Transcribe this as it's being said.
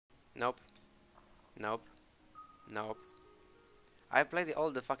Nope. Nope. Nope. I played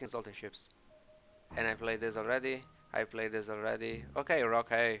all the fucking Zoltan ships. And I played this already. I played this already. Okay,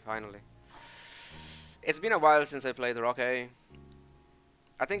 Rock A, finally. It's been a while since I played Rock A.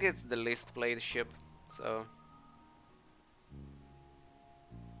 I think it's the least played ship, so...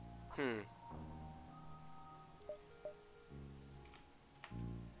 Hmm.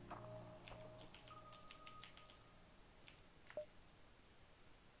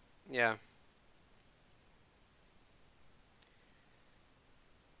 Yeah.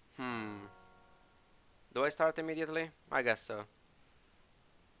 Hmm. Do I start immediately? I guess so.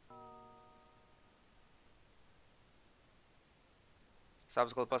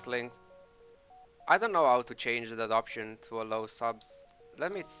 Subs called links. I don't know how to change that option to allow subs.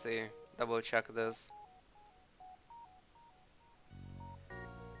 Let me see. Double check this.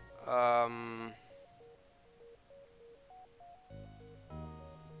 Um.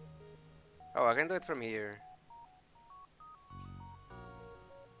 Oh, I can do it from here.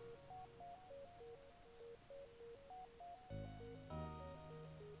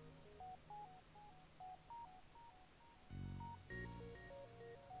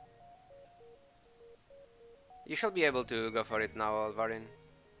 You should be able to go for it now, Alvarin.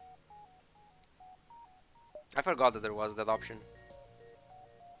 I forgot that there was that option.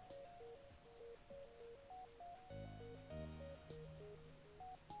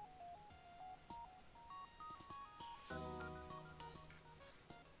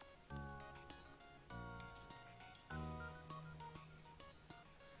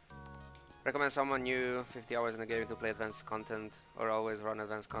 Recommend someone new 50 hours in the game to play advanced content or always run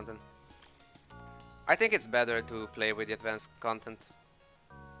advanced content. I think it's better to play with the advanced content.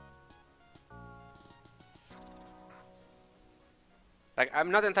 Like,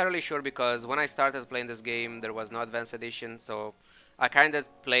 I'm not entirely sure because when I started playing this game there was no advanced edition, so I kinda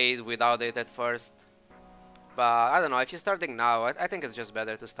played without it at first. But I don't know, if you're starting now, I think it's just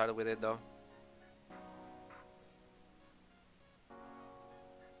better to start with it though.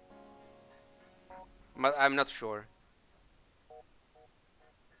 But I'm not sure.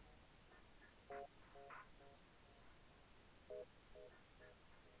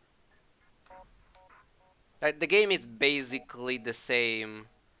 Like, the game is basically the same.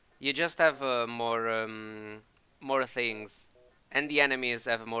 You just have more things, and the enemies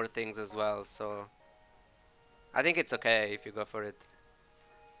have more things as well. So I think it's okay if you go for it.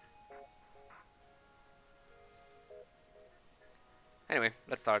 Anyway,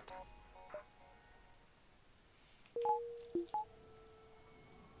 let's start.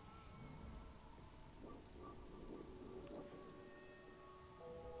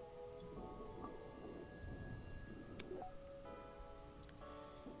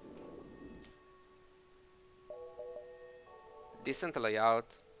 Decent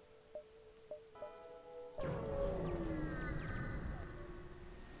layout.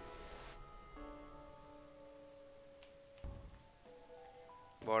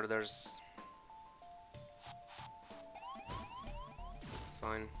 Borders. It's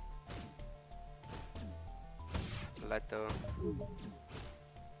fine. Leto.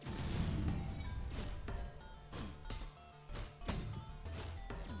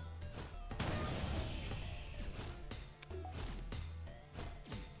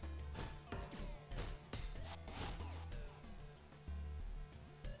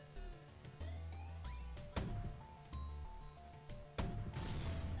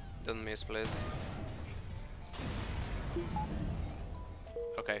 Don't miss, please.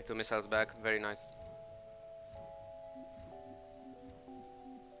 Okay, 2 missiles back. Very nice.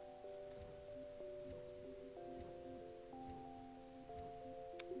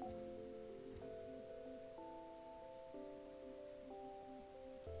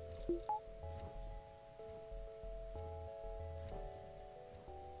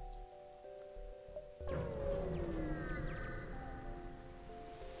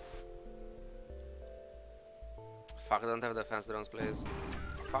 Fuck, I don't have defense drones, please.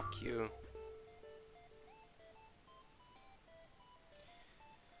 Fuck you.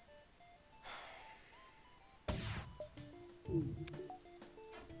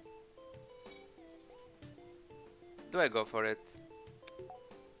 Do I go for it?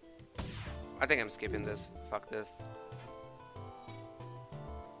 I think I'm skipping this. Fuck this.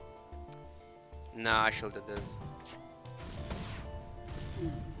 Nah, I should do this.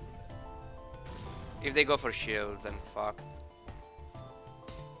 If they go for shields, I'm fucked.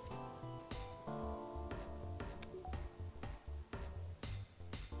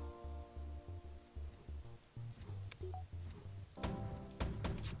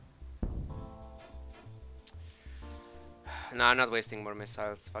 No, I'm not wasting more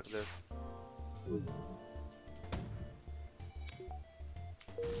missiles. Fuck this.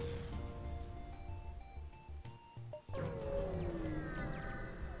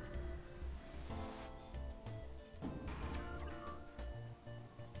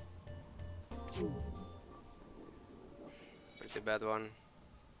 Pretty bad one.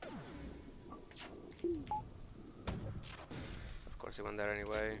 Of course he went there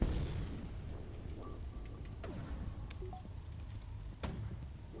anyway.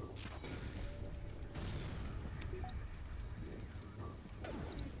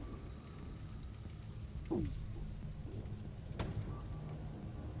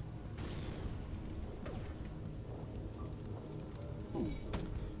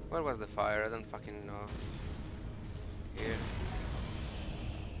 Where was the fire? I don't fucking know. Here.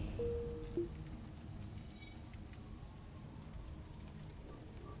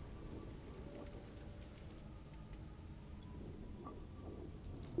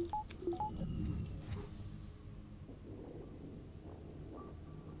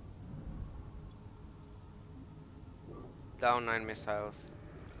 Down 9 missiles.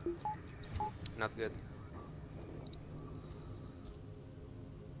 Not good.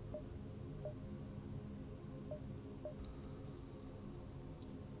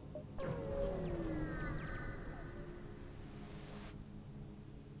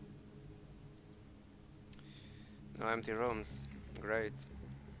 No empty rooms. Great.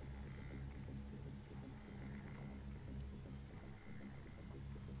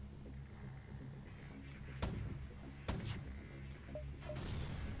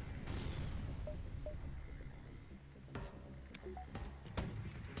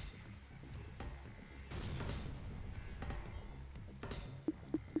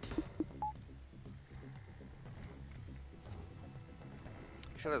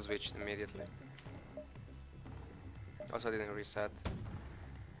 Should have switched immediately. Also didn't reset.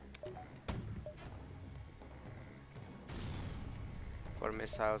 For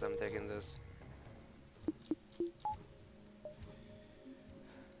missiles I'm taking this.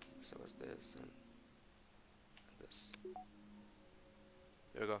 So what's this and this.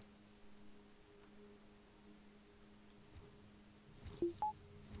 Here we go.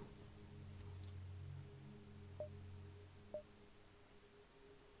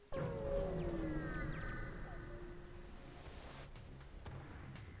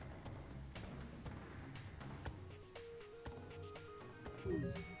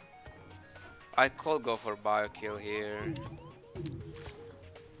 I could go for biokill here.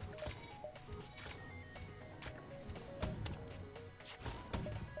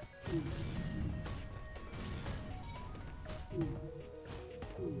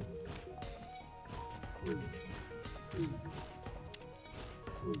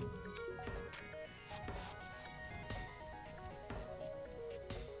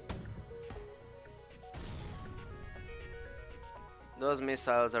 Those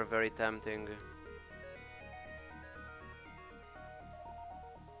missiles are very tempting.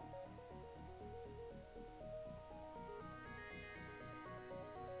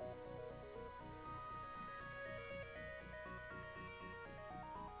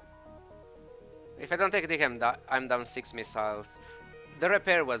 If I don't take it, I'm down 6 missiles. The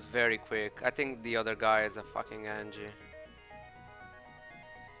repair was very quick. I think the other guy is a fucking Angie.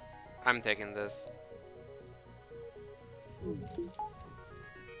 I'm taking this.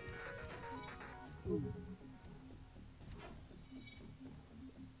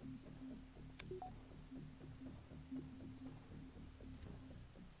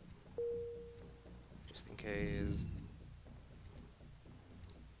 Just in case.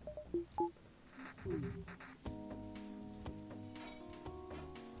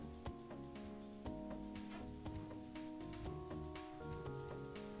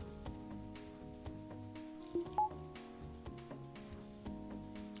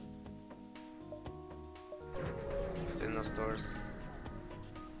 Still no stores.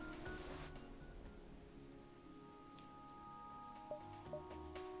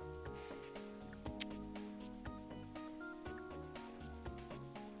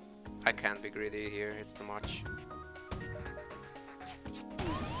 I can't be greedy here, it's too much.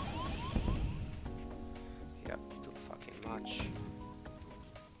 Yep, too fucking much.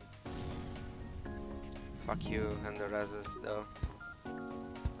 Fuck you and the reses though.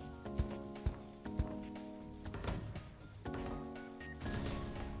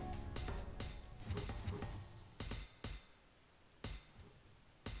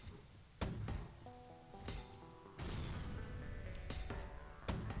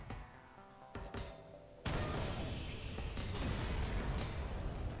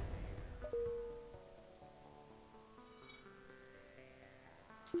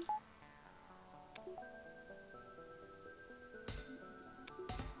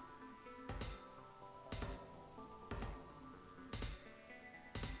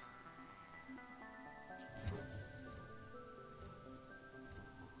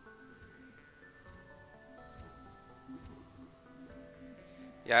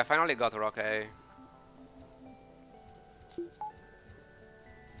 Yeah, I finally got Rock A.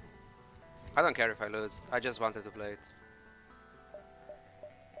 I don't care if I lose, I just wanted to play it.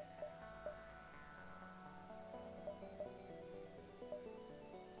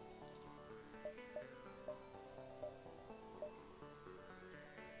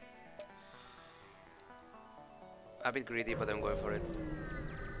 A bit greedy, but I'm going for it.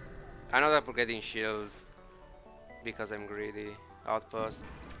 I know that we're getting shields because I'm greedy. Outpost.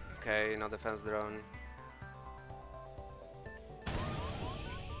 Okay, no defense drone.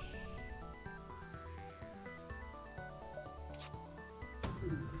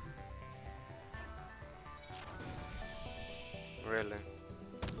 Really?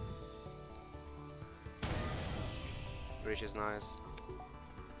 Breach is nice.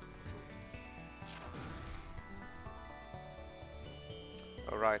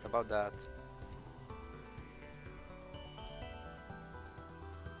 Alright, about that.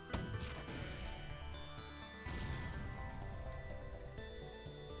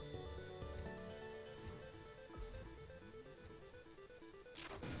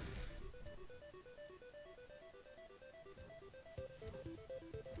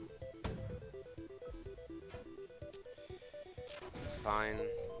 It's fine.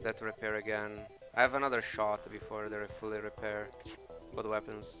 That repair again. I have another shot before they're fully repaired. Both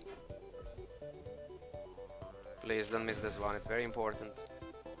weapons. Please don't miss this one, it's very important.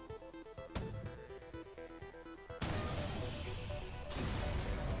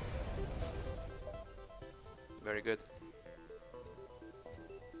 Very good.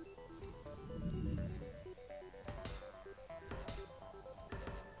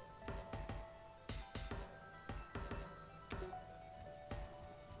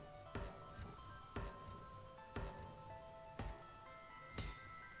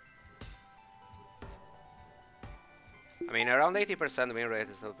 I mean, around 80% win rate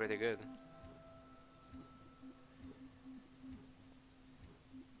is still pretty good.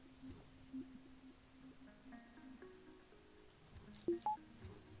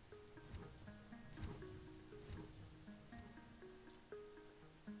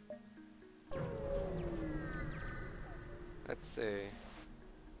 Let's see.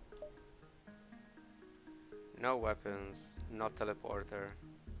 No weapons, not teleporter.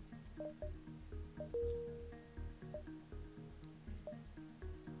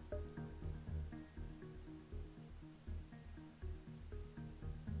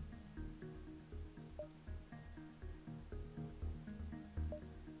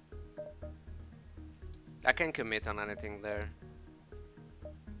 I can commit on anything there.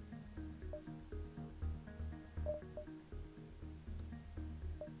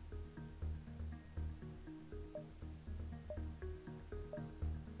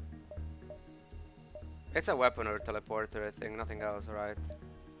 It's a weapon or teleporter, I think, nothing else, right?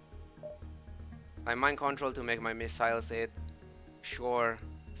 I mind control to make my missiles hit. Sure,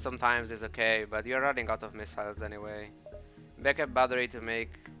 sometimes it's okay, but you're running out of missiles anyway. Backup battery to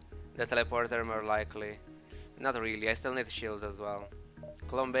make the teleporter more likely. Not really, I still need shields as well.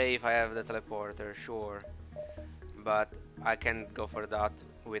 Clone Bay if I have the teleporter, sure. But I can't go for that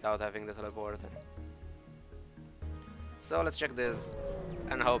without having the teleporter. So let's check this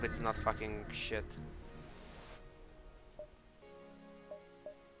and hope it's not fucking shit.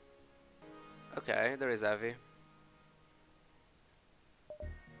 Okay, there is heavy.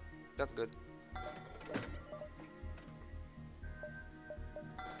 That's good.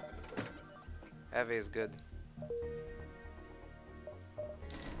 Heavy is good.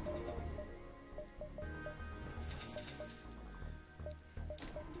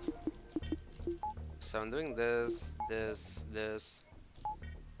 So I'm doing this, this, this.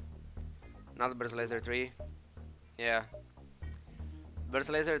 Not Burst Laser 3. Yeah. Burst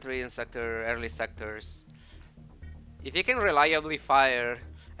Laser 3 in early sectors. If you can reliably fire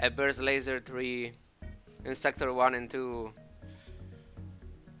a Burst Laser 3 in sector 1 and 2,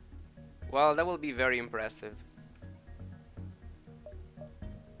 well, that will be very impressive.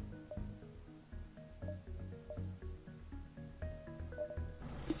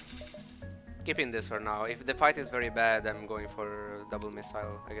 Keeping this for now. If the fight is very bad, I'm going for double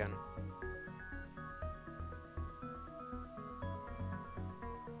missile again.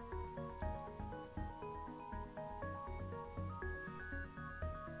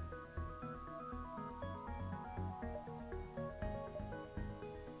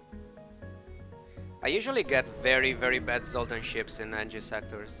 I usually get very, very bad Zoltan ships in NG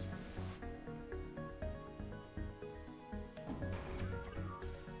sectors.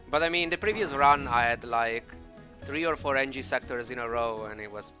 But I mean, the previous run I had like 3 or 4 NG sectors in a row and it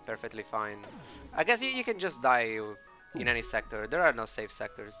was perfectly fine. I guess you can just die in any sector. There are no safe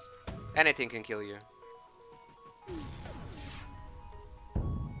sectors. Anything can kill you.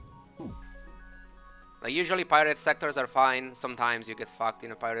 Like usually pirate sectors are fine. Sometimes you get fucked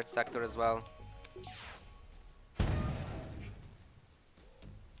in a pirate sector as well.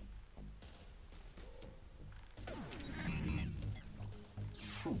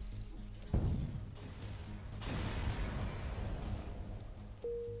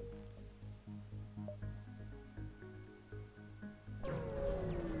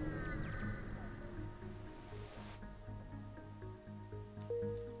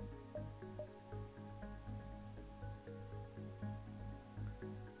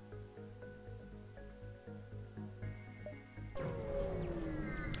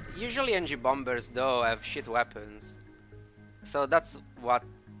 Usually NG bombers though have shit weapons. So that's what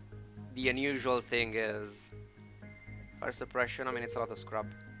the unusual thing is. Fire suppression, I mean it's a lot of scrub.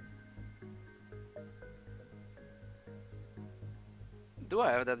 Do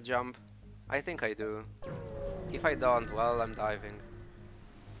I have that jump? I think I do. If I don't, well, I'm diving.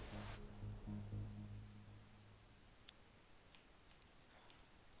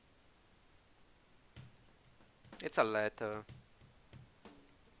 It's a letter,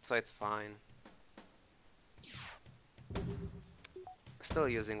 so it's fine. Still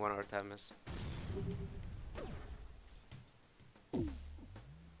using one Artemis.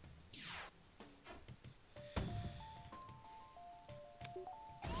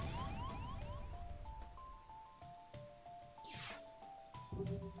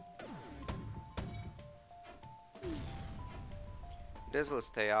 This will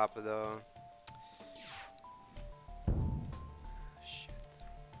stay up though. Shit.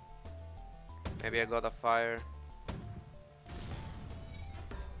 Maybe I got a fire.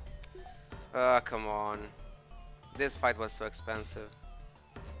 Come on. This fight was so expensive.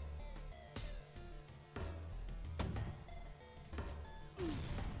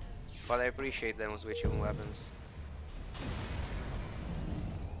 But I appreciate them switching weapons.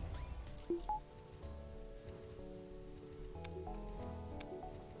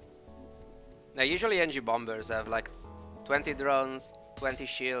 Now usually NG bombers have like 20 drones, 20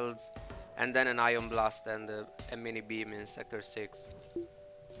 shields, and then an ion blast and a mini beam in sector 6.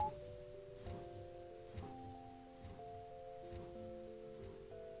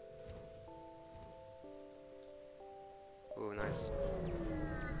 Ooh, nice.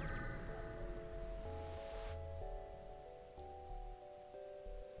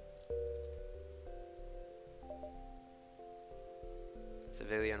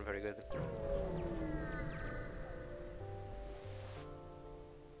 Civilian, very good.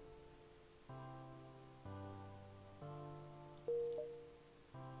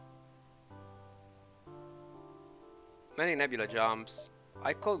 Many nebula jumps.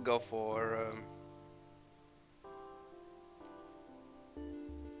 I could go for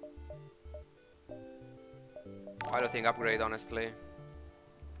piloting upgrade, honestly.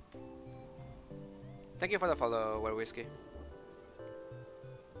 Thank you for the follow, Where Whiskey.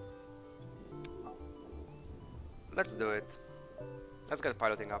 Let's do it. Let's get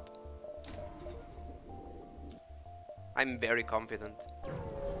piloting up. I'm very confident.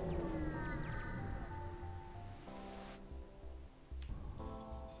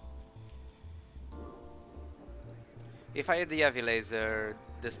 If I hit the heavy laser,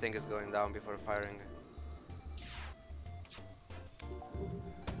 this thing is going down before firing.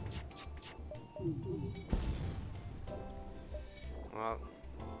 Well,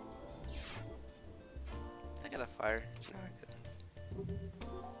 did I get a fire? No, I didn't.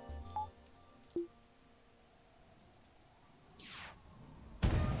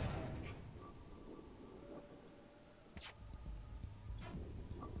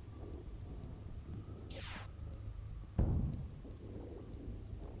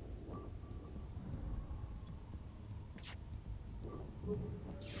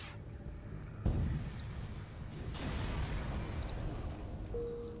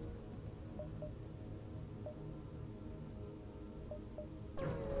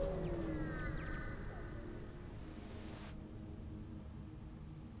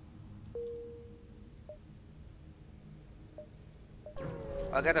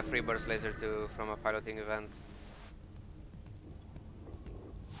 I'll get a free burst laser too from a piloting event.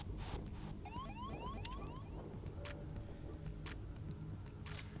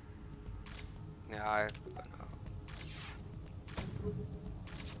 Yeah, I have to go now.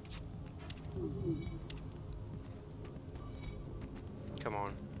 Come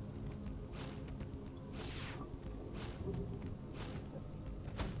on.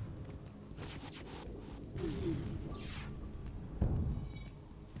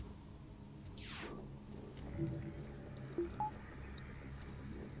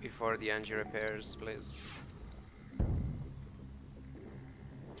 for the engine repairs, please.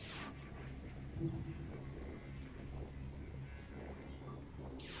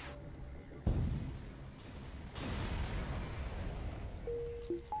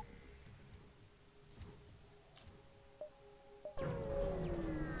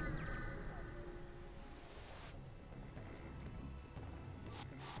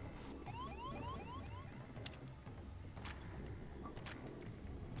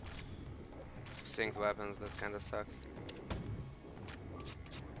 Synced weapons, that kinda sucks.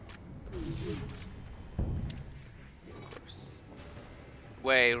 Of course.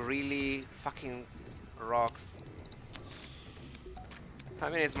 Wait, really? Fucking rocks. I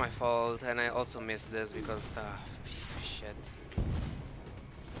mean, it's my fault, and I also missed this because, piece of shit.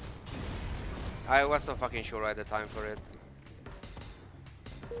 I was so fucking sure I had the time for it.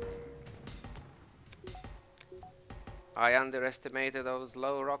 I underestimated how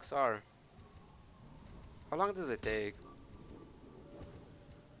slow rocks are. How long does it take?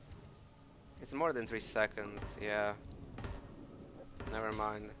 It's more than 3 seconds, yeah. Never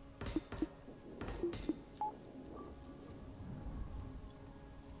mind.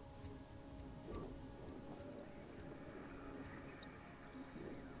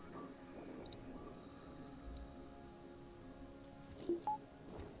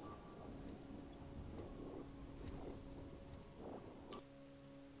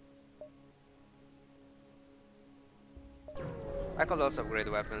 I could also upgrade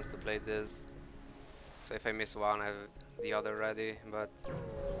weapons to play this. So if I miss one, I have the other ready, but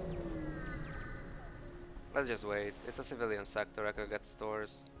let's just wait. It's a civilian sector, I could get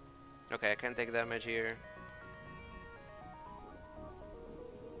stores. Okay, I can take damage here.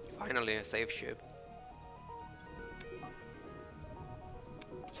 Finally, a safe ship.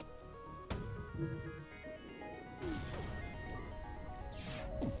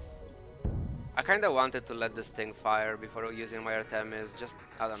 I kinda wanted to let this thing fire before using my Artemis, just,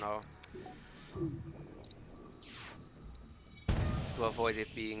 I don't know, to avoid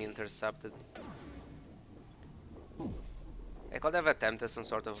it being intercepted. I could have attempted some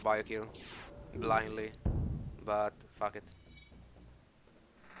sort of biokill, blindly, but fuck it.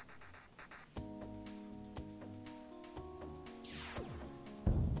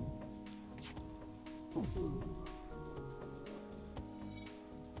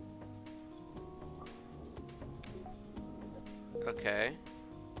 Okay,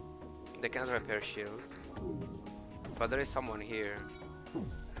 they can repair shields, but there is someone here,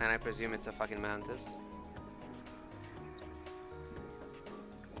 and I presume it's a fucking mantis.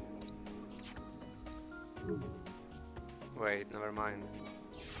 Wait, never mind.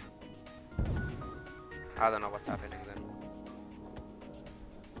 I don't know what's happening then.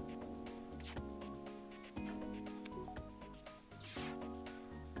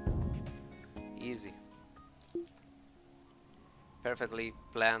 Easy. Perfectly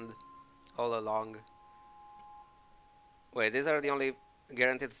planned all along. Wait, these are the only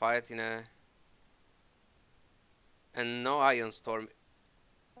guaranteed fight in a... And no Ion Storm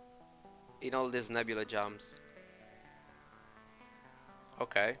in all these nebula jumps.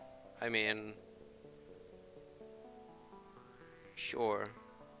 Okay, I mean... Sure.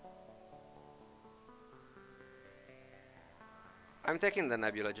 I'm taking the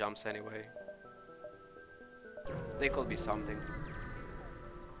nebula jumps anyway. They could be something.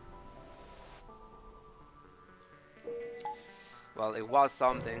 Well, it was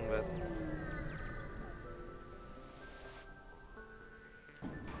something, but...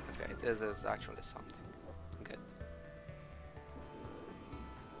 Okay, this is actually something. Good.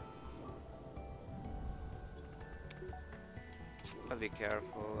 But be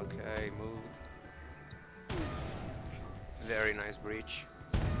careful, okay, moved. Very nice breach.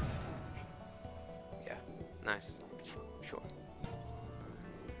 Yeah, nice. Sure.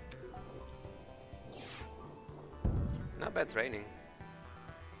 Not bad training.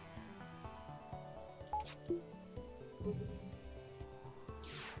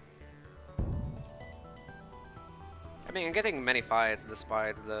 I mean, I'm getting many fights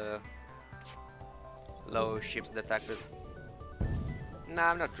despite the low ships detected. Nah,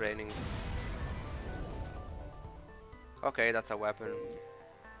 I'm not training. Okay, that's a weapon.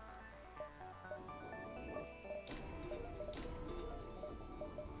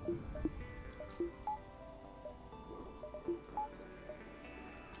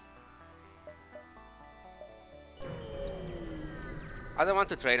 I don't want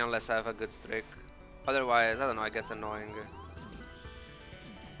to train unless I have a good streak. Otherwise, I don't know, it gets annoying.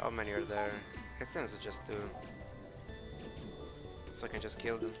 How many are there? It seems it's just 2. So I can just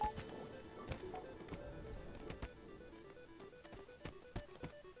kill them.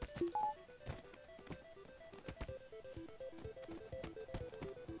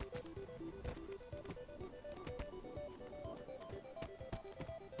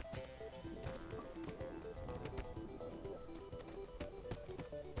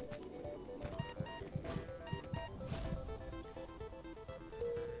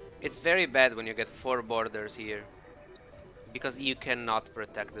 It's very bad when you get 4 borders here, because you cannot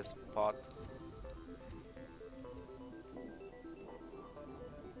protect this spot.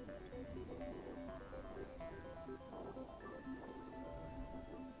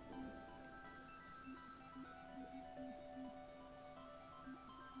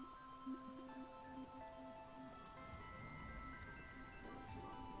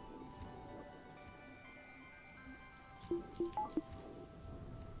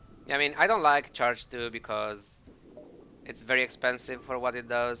 I mean, I don't like Charge 2 because it's very expensive for what it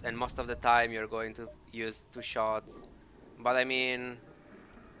does, and most of the time you're going to use 2 shots. But I mean,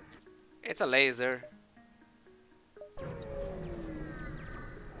 it's a laser.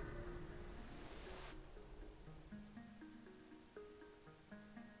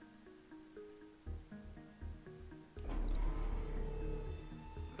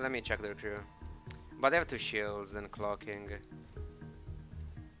 Let me check their crew. But they have 2 shields and clocking.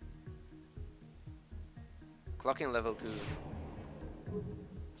 Clocking level 2.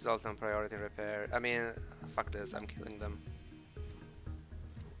 Zoltan priority repair. I mean, fuck this, I'm killing them.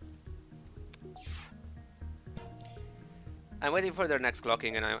 I'm waiting for their next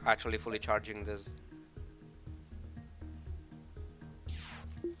clocking and I'm actually fully charging this.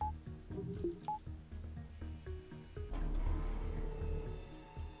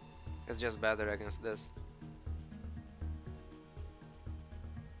 It's just better against this.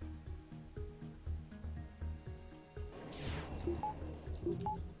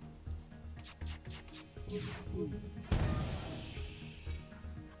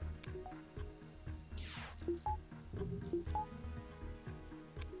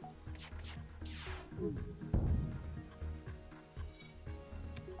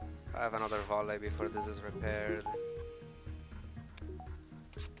 I have another volley before this is repaired.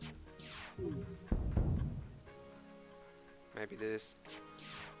 Maybe this.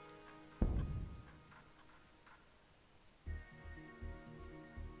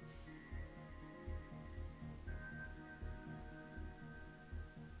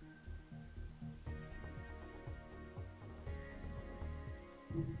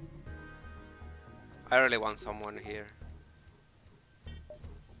 I really want someone here.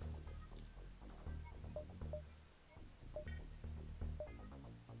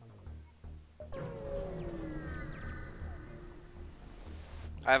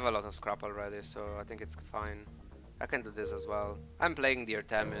 I have a lot of scrap already, so I think it's fine. I can do this as well. I'm playing the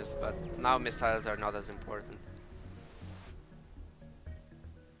Artemis, but now missiles are not as important.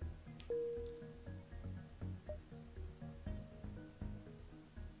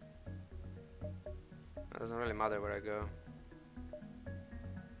 It doesn't really matter where I go.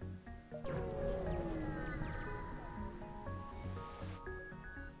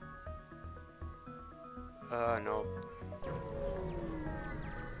 No.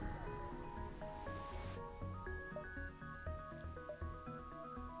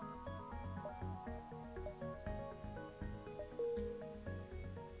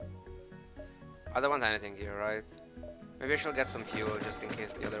 I don't want anything here, right? Maybe I should get some fuel just in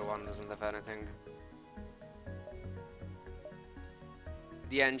case the other one doesn't have anything.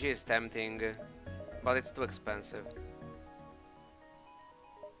 The NG is tempting, but it's too expensive.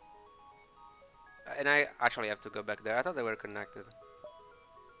 And I actually have to go back there. I thought they were connected.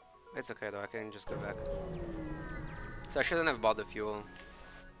 It's okay though, I can just go back. So I shouldn't have bought the fuel.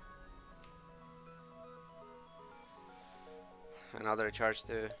 Another charge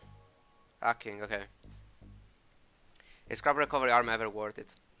to hacking, okay. Is scrap recovery arm ever worth it?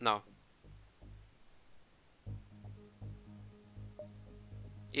 No.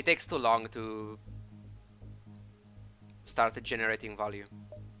 It takes too long to start generating value.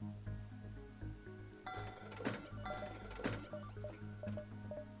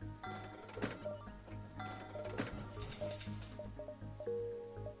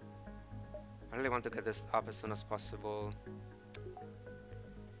 I really want to get this up as soon as possible.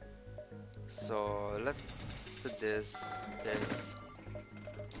 So let's do this,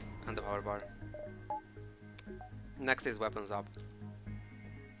 and the power bar. Next is weapons up.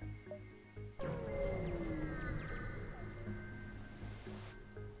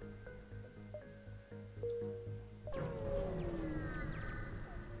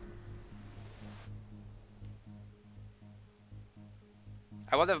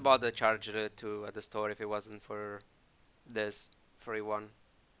 I would have bought the charger too at the store if it wasn't for this free one.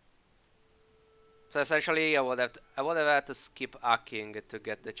 So essentially, I would have had to skip hacking to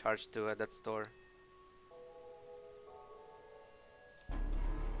get the charge 2 at that store.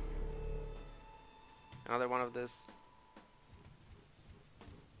 Another one of this.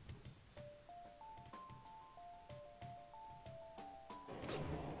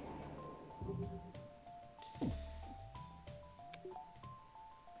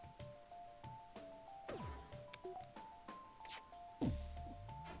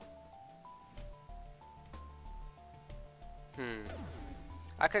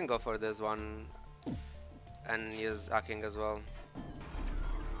 I can go for this one and use hacking as well.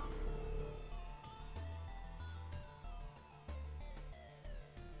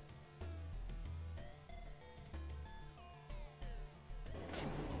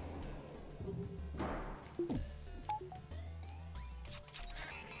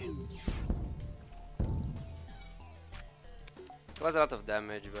 It was a lot of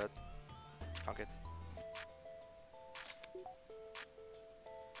damage, but fuck it.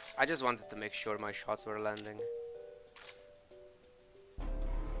 I just wanted to make sure my shots were landing.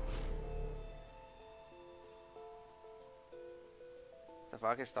 The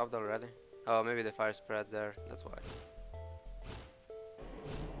fuck, it stopped already? Oh, maybe the fire spread there, that's why.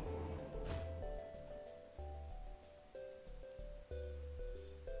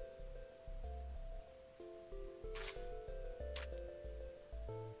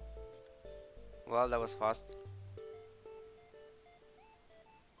 Well, that was fast.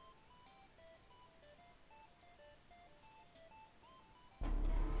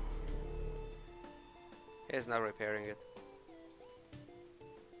 He's not repairing it.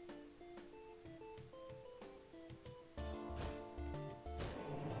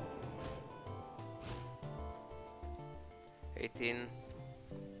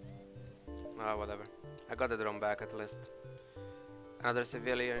 Ah, whatever. I got the drone back at least. Another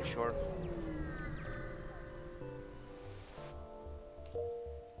civilian, sure.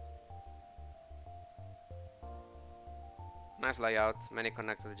 Nice layout, many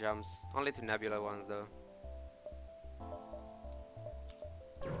connected jumps. Only 2 nebula ones though.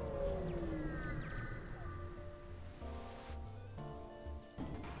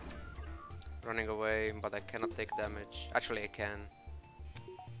 Running away, but I cannot take damage. Actually, I can.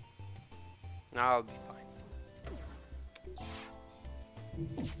 Now I'll be fine.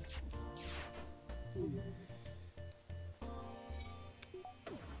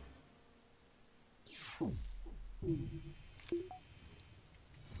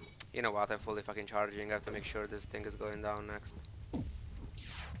 You know what, I'm fully fucking charging. I have to make sure this thing is going down next.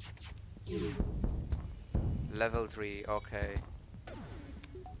 Level 3, okay.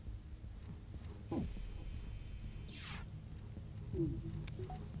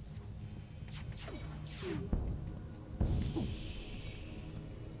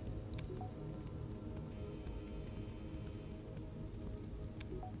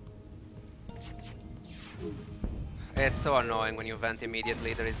 It's so annoying when you vent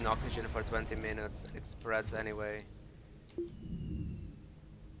immediately, there is no oxygen for 20 minutes, it spreads anyway.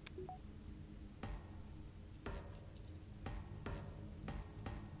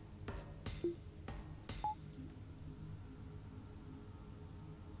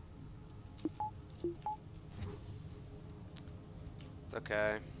 It's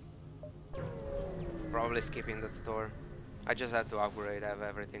okay. Probably skipping that store. I just had to upgrade, I have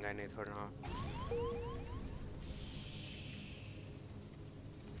everything I need for now.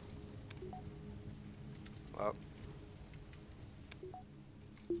 Well.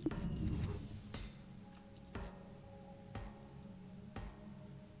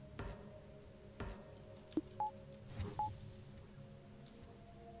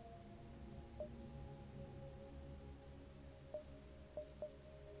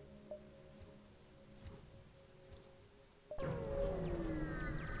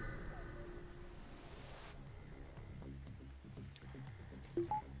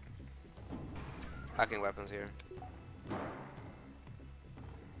 Hacking weapons here.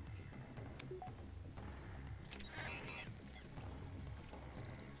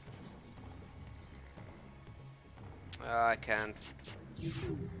 I can't.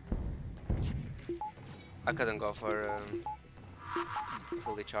 I couldn't go for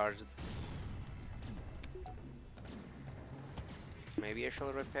fully charged. Maybe I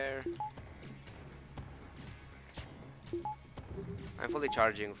shall repair. I'm fully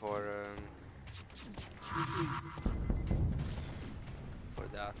charging for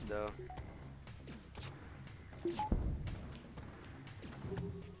that though.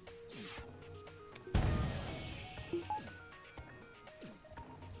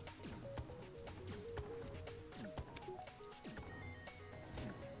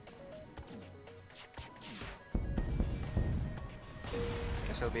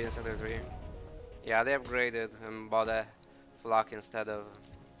 Guess I'll be in Sector 3. Yeah, they upgraded and bought a flak instead of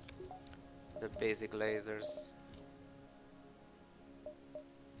the basic lasers.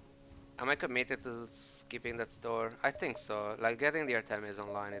 Am I committed to skipping that store? I think so. Like, getting the Artemis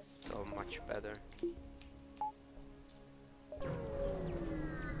online is so much better.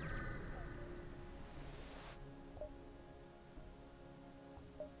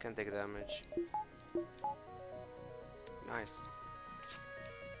 Can take damage. Nice.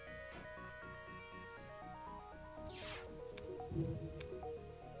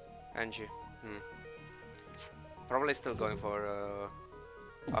 Angie. Probably still going for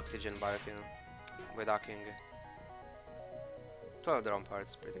oxygen biofuel with Aking. 12 drone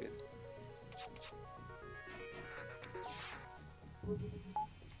parts, pretty good.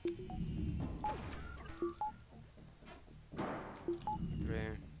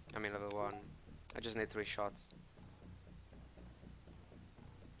 I mean level 1. I just need 3 shots.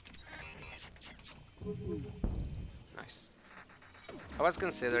 Nice. I was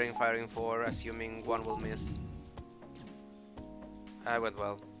considering firing 4, assuming 1 will miss. I went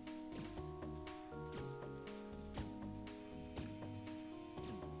well.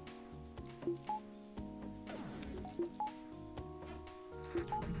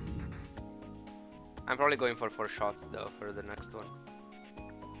 I'm probably going for 4 shots though for the next one.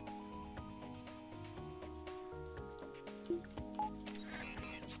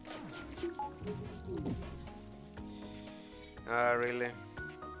 Really?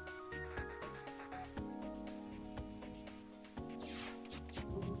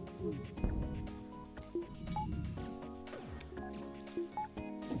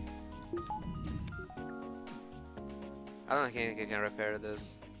 I don't think he can repair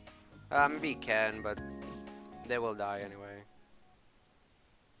this. Maybe he can, but they will die anyway.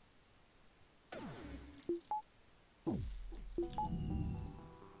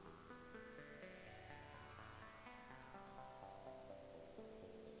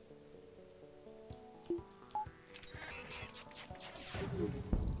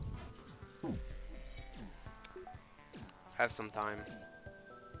 I have some time.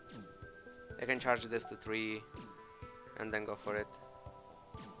 I can charge this to 3 and then go for it.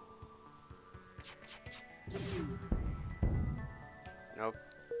 Nope.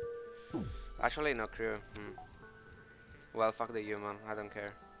 Actually, no crew. Well, fuck the human. I don't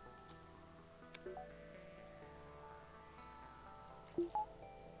care.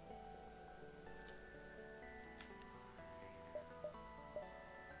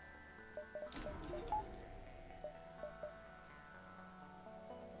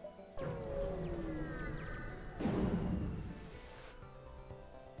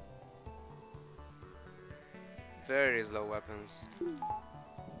 Very slow weapons.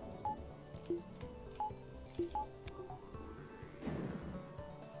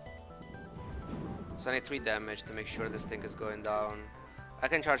 So I need 3 damage to make sure this thing is going down. I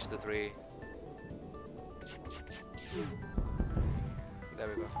can charge to 3. There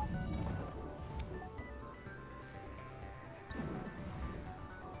we go.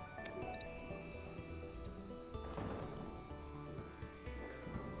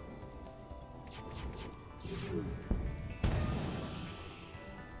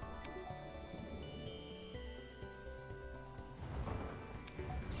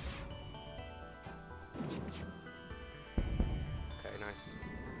 Okay, nice.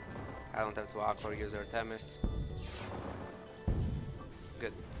 I don't have to act or use Artemis.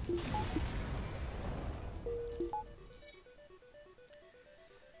 Good.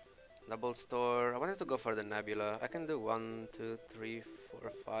 Double store. I wanted to go for the Nebula. I can do 1, 2, 3,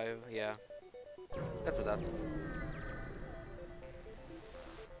 4, 5. Yeah. Let's do that.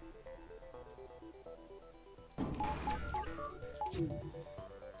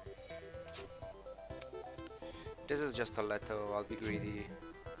 This is just a Leto. I'll be greedy.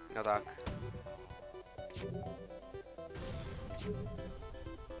 Attack. Okay.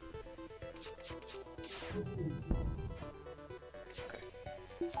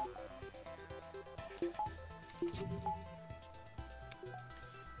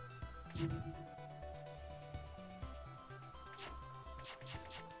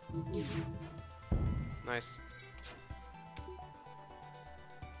 Nice.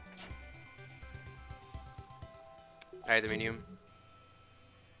 Aluminium.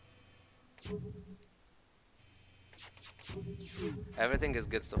 Everything is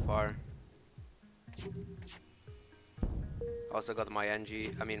good so far. Also got my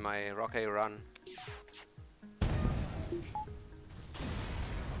NG, I mean my Rocket run.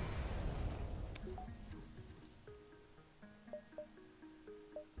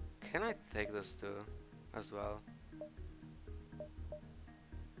 Can I take this too, as well?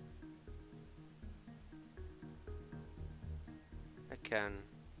 I can.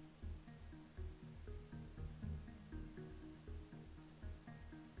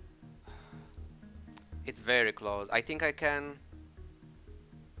 It's very close. I think I can,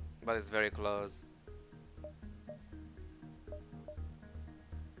 but it's very close.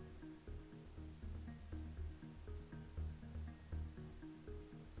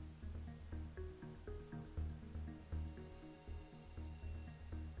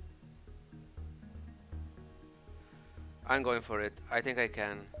 I'm going for it. I think I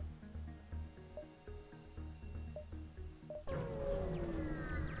can.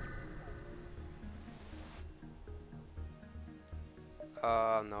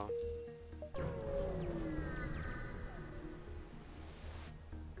 No.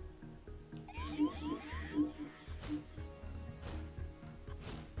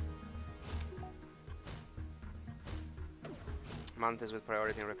 Mantis with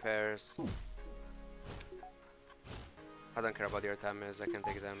priority in repairs. I don't care about your damage, I can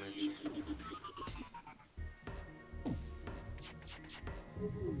take damage.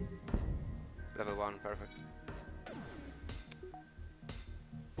 Level 1, perfect.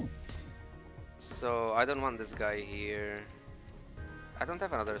 So, I don't want this guy here. I don't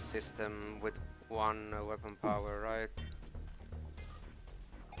have another system with one weapon power, right?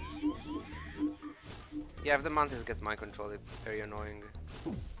 Yeah, if the Mantis gets mind control, it's very annoying.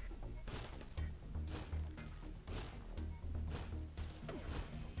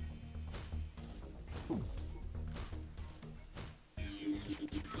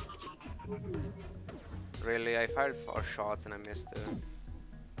 Really, I fired 4 shots and I missed it.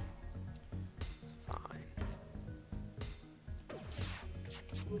 It's fine.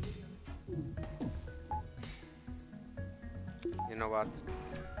 You know what?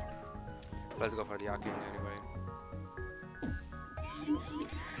 Let's go for the Arcane anyway.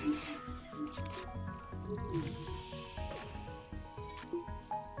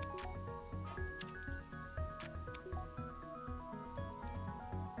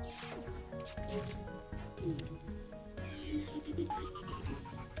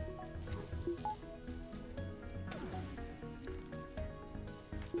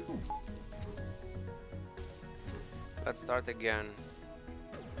 Let's start again.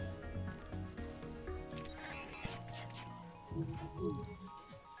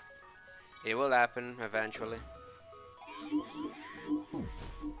 It will happen eventually.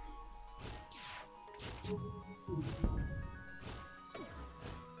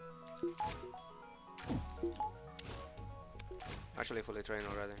 Actually fully trained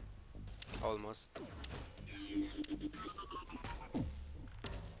already. Almost.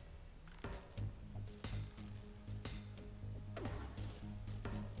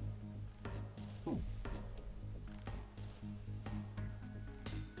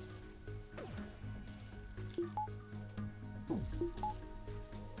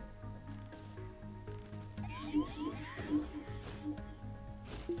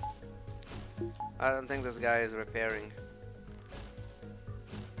 I don't think this guy is repairing.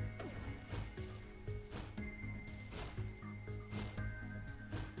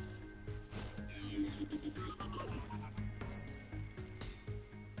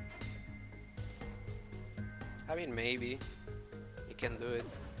 I mean, maybe he can do it.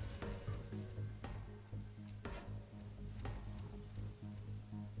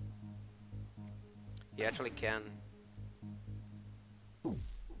 He actually can.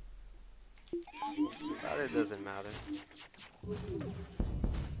 But it doesn't matter.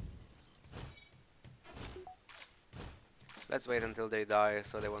 Let's wait until they die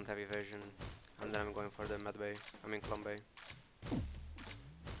so they won't have evasion. And then I'm going for the Mad Bay. I mean Clone Bay.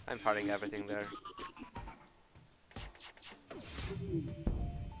 I'm firing everything there.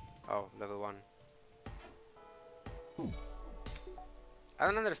 Oh, level 1. I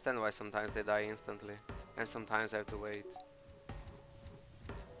don't understand why sometimes they die instantly. And sometimes I have to wait.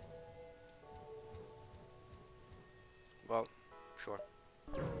 Well, sure.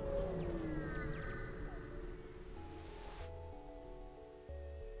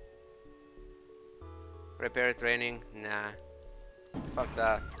 Repair training? Nah. Fuck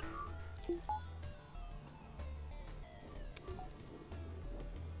that.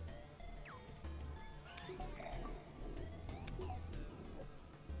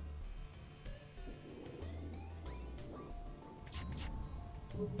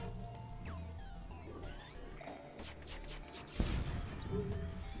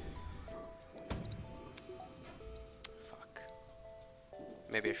 Fuck.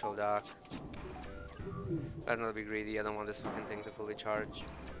 Maybe I should duck. Let's not be greedy, I don't want this fucking thing to fully charge.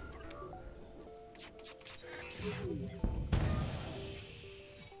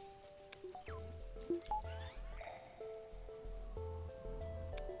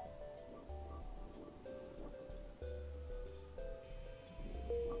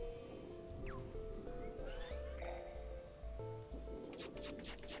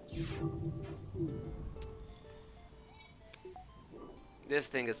 This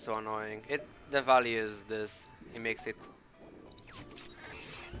thing is so annoying. The value is this. It makes it.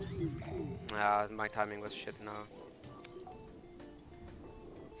 Ah, my timing was shit now.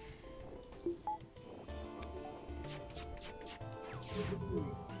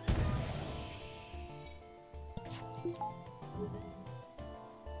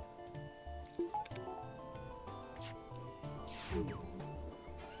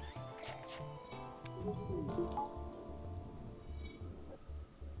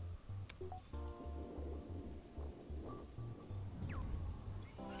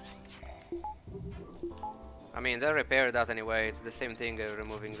 I mean, they'll repair that anyway. It's the same thing,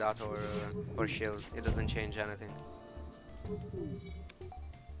 removing that or shield. It doesn't change anything.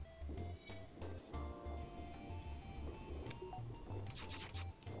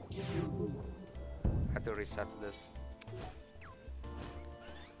 Had to reset this.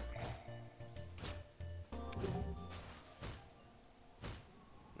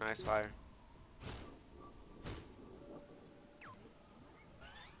 Nice fire.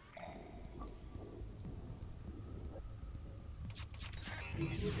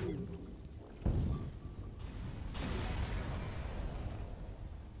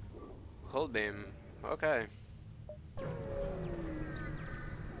 Hold beam. Okay.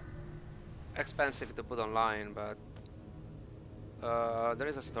 Expensive to put online, but there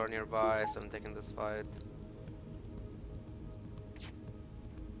is a store nearby, so I'm taking this fight.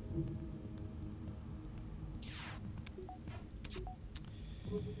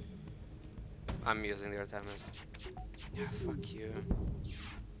 I'm using the Artemis. Yeah, fuck you.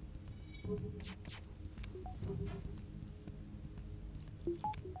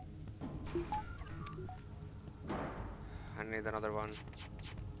 I need another one.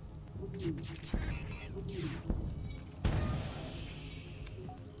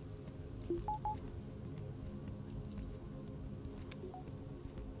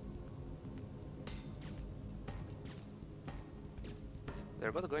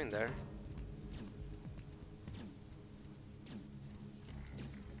 They're both going there.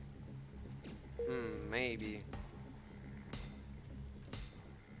 Maybe.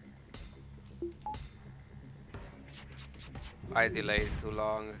 I delayed too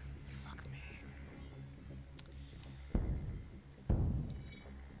long. Fuck me.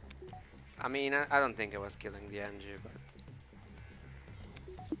 I mean, I don't think I was killing the NG, but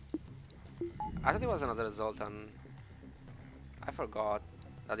I thought it was another Zoltan. I forgot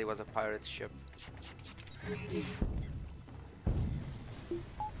that it was a pirate ship.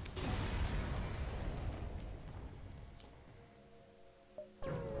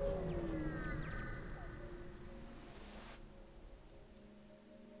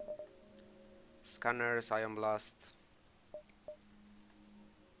 Scanners, Ion Blast.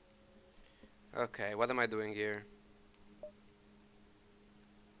 Okay, what am I doing here?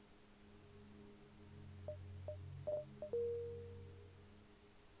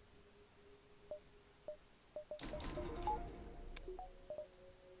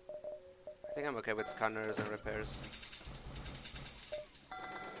 I think I'm okay with scanners and repairs.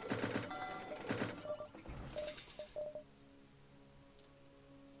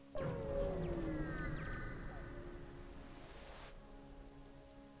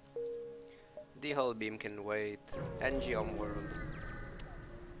 The whole beam can wait. NG Homeworld.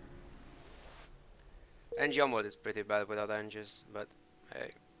 NG Homeworld is pretty bad without NGs, but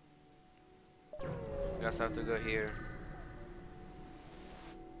hey. Guess I have to go here.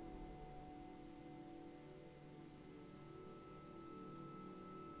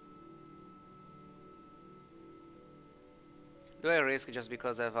 Do I risk just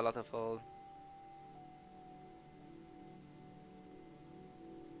because I have a lot of hold?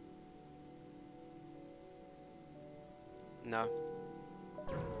 No.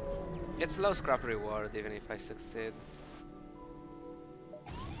 It's low scrap reward even if I succeed.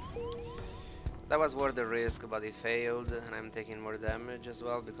 That was worth the risk, but it failed, and I'm taking more damage as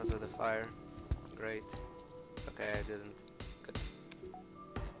well because of the fire. Great. Okay, I didn't. Good.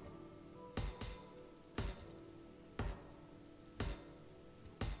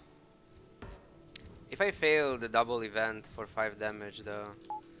 If I failed the double event for 5 damage though,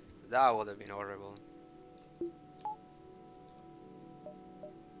 that would have been horrible.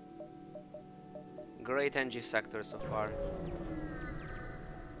 Great NG sector so far.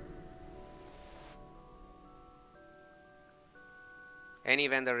 Any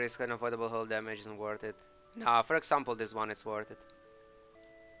event that risks unavoidable hull damage isn't worth it. Nah, for example this one, it's worth it.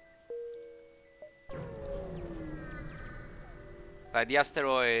 But the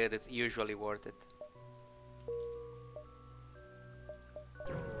asteroid, it's usually worth it.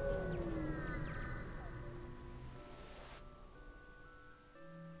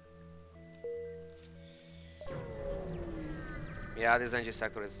 Yeah, this NG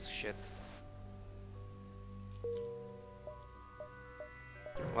sector is shit.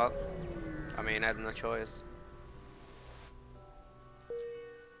 Well, I mean, I had no choice.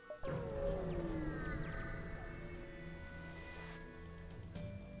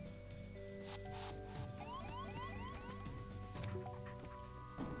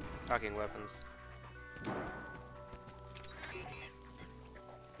 Fucking weapons.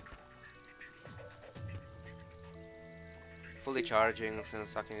 fully charging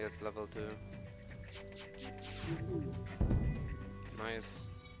since Sucking gets level 2. Nice.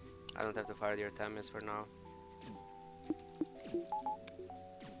 I don't have to fire the Artemis for now.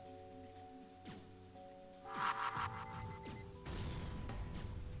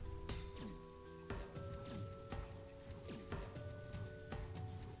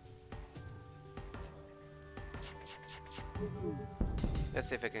 Let's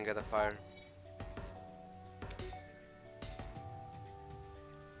see if I can get a fire.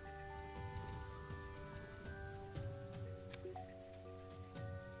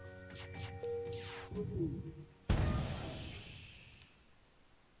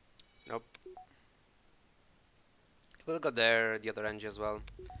 Nope. We'll go there, the other engine as well,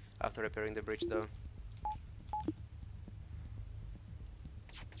 after repairing the bridge though.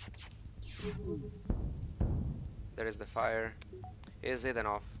 There is the fire. Is it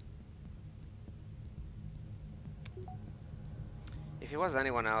enough? If it was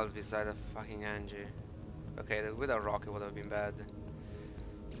anyone else beside the fucking Angie. Okay, with a rocket would have been bad.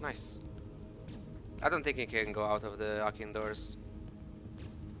 Nice. I don't think he can go out of the Akin doors.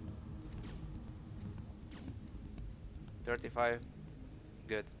 35.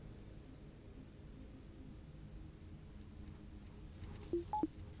 Good.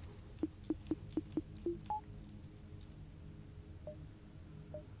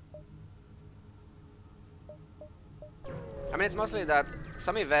 I mean, it's mostly that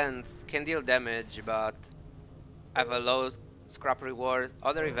some events can deal damage but have a low scrap reward.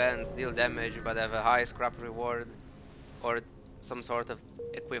 Other events deal damage but have a high scrap reward or some sort of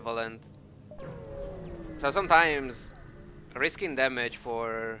equivalent. So sometimes risking damage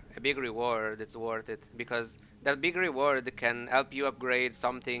for a big reward, it's worth it, because that big reward can help you upgrade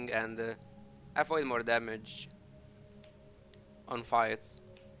something and avoid more damage on fights.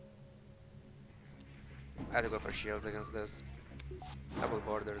 I had to go for shields against this. Double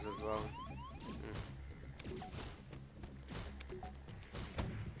borders as well.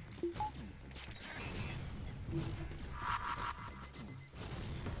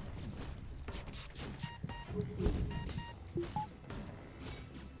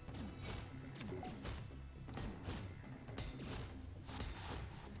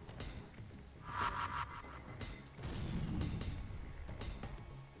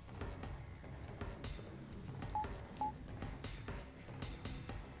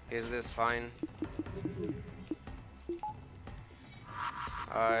 Is this fine?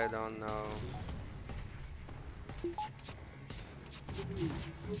 I don't know.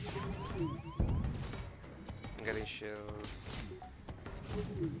 I'm getting shields.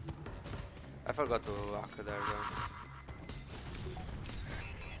 I forgot to lock there though.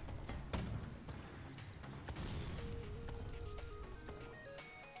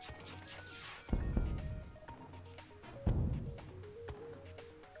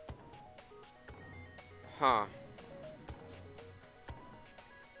 Huh.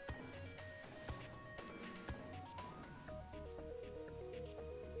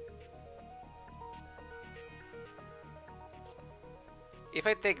 If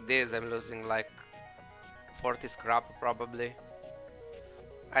I take this, I'm losing like 40 scrap probably.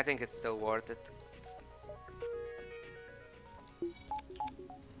 I think it's still worth it.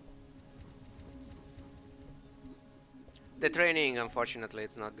 The training, unfortunately,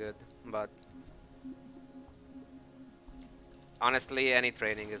 it's not good, but honestly, any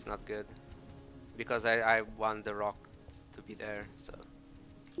training is not good because I want the rocks to be there, so.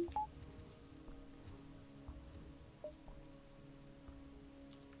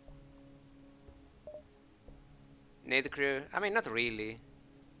 Nade crew? I mean, not really,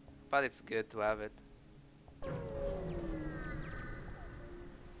 but it's good to have it.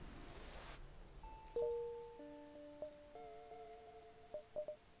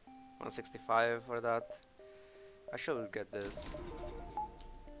 $165 for that. I should get this.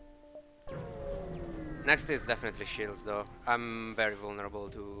 Next is definitely shields though. I'm very vulnerable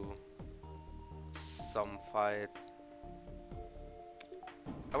to some fights.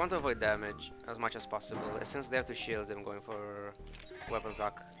 I want to avoid damage as much as possible. Since they have 2 shields, I'm going for weapons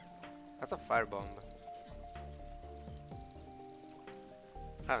hack. That's a firebomb.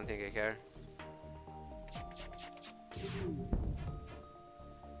 I don't think I care.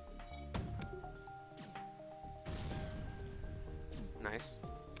 Nice.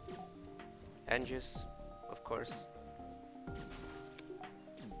 Engines, of course.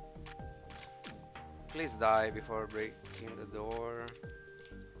 Please die before breaking the door.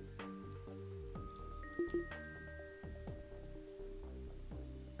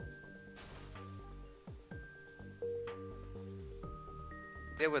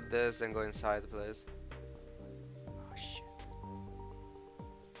 Deal with this and go inside, please. Oh shit.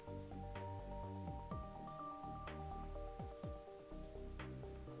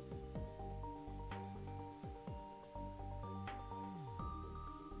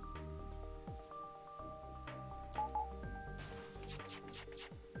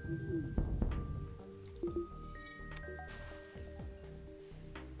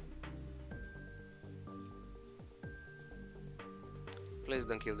 please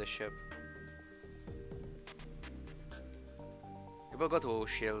don't kill the ship. It will go to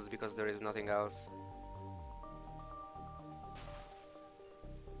shields because there is nothing else.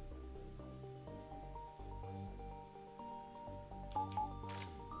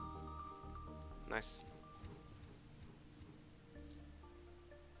 Nice.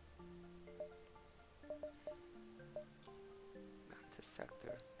 Mantis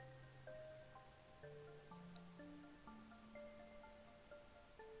sector.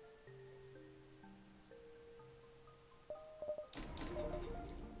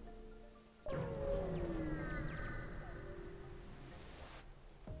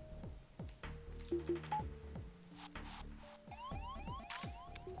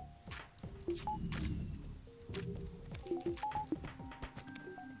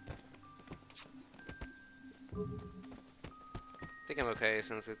 I think I'm okay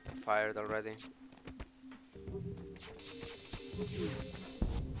since it fired already.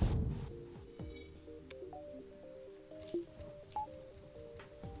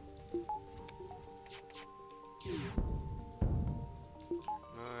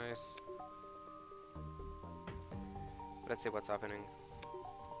 Nice. Let's see what's happening.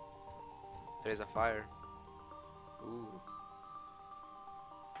 There is a fire. Ooh.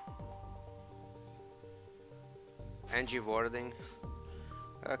 NG boarding.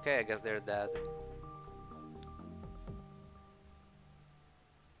 Okay, I guess they're dead.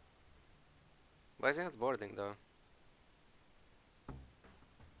 Why is it not boarding though?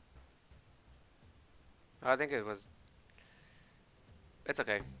 I think it was... It's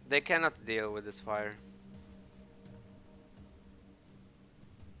okay. They cannot deal with this fire.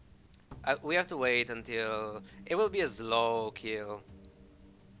 We have to wait until... It will be a slow kill.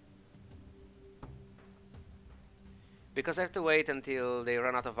 Because I have to wait until they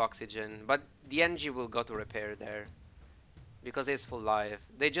run out of oxygen. But the NG will go to repair there. Because it's full life.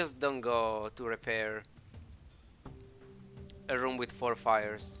 They just don't go to repair a room with 4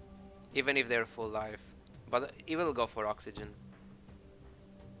 fires. Even if they're full life. But it will go for oxygen.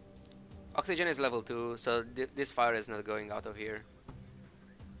 Oxygen is level 2, so this fire is not going out of here.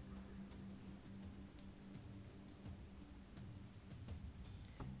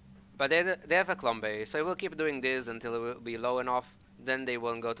 But they have a Klombe, so I will keep doing this until it will be low enough. Then they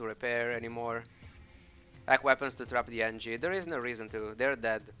won't go to repair anymore. Like weapons to trap the NG. There is no reason to. They're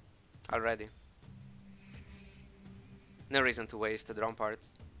dead already. No reason to waste the drone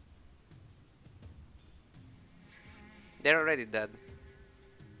parts. They're already dead.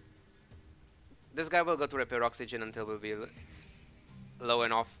 This guy will go to repair oxygen until we'll be low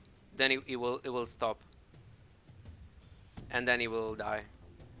enough. Then it will stop. And then he will die.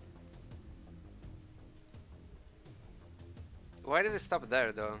 Why did it stop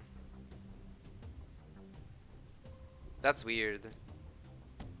there though? That's weird.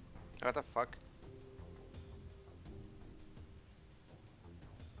 What the fuck?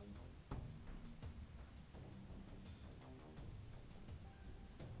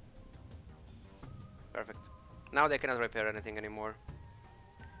 Perfect. Now they cannot repair anything anymore.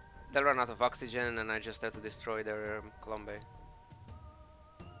 They'll run out of oxygen and I just have to destroy their Klombe.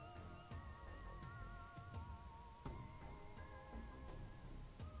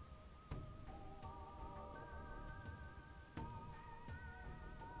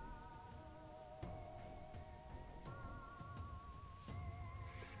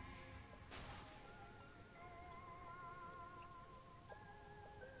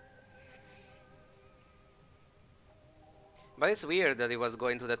 But it's weird that he was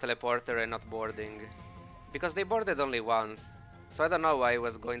going to the teleporter and not boarding. Because they boarded only once. So I don't know why he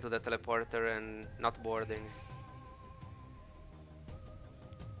was going to the teleporter and not boarding.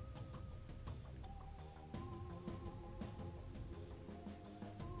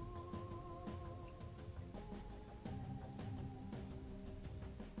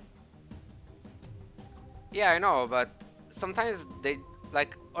 Yeah, I know, but sometimes they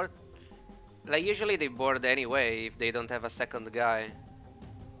like usually they board anyway if they don't have a second guy.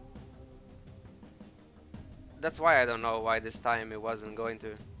 That's why I don't know why this time it wasn't going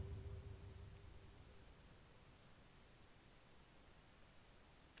to.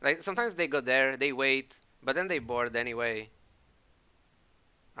 Like sometimes they go there, they wait, but then they board anyway.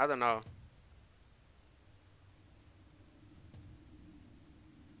 I don't know.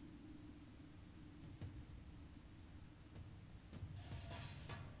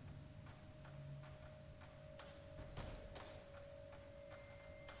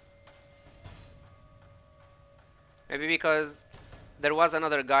 Maybe because there was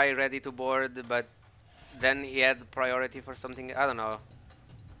another guy ready to board, but then he had priority for something. I don't know.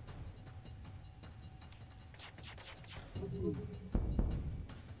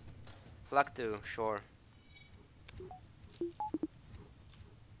 Flag 2, sure.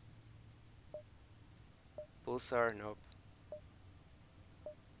 Pulsar, nope.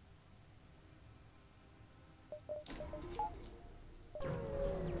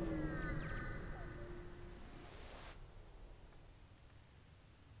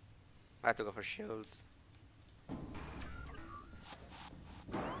 I had to go for shields.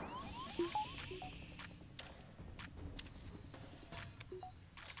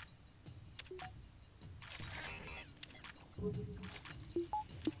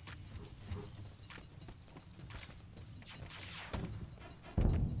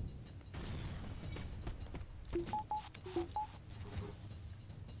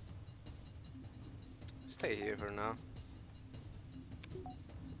 Stay here for now.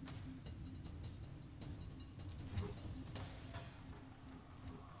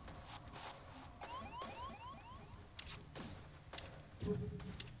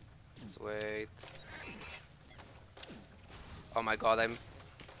 Let's wait. Oh my god, I'm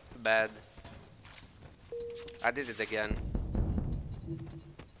bad. I did it again.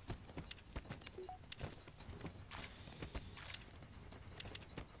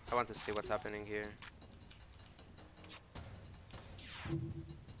 I want to see what's happening here.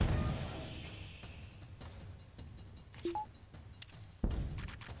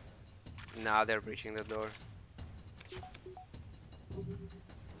 Now they're breaching the door.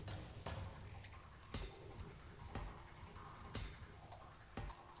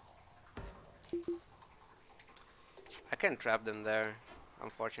 I can't trap them there,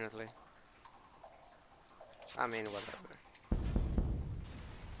 unfortunately. I mean, whatever.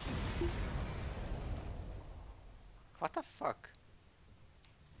 What the fuck?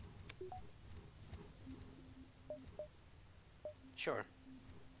 Sure.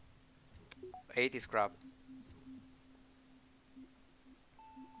 8 is crap.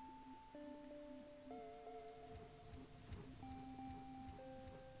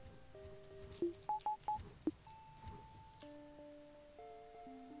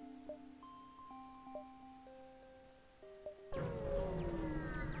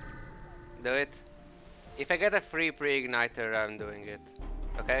 Do it. If I get a free pre-igniter, I'm doing it.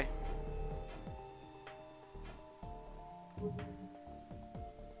 Okay?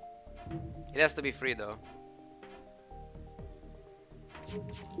 It has to be free though.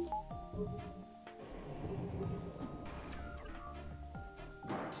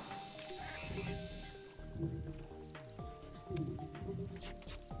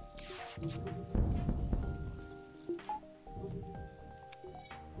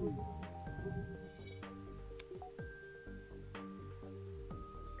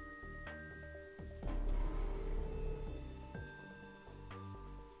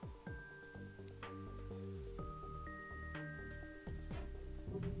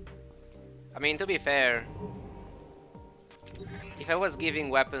 I mean, to be fair, if I was giving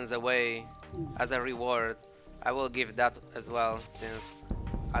weapons away as a reward, I will give that as well, since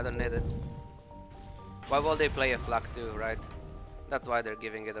I don't need it. Why will they play a flag too, right? That's why they're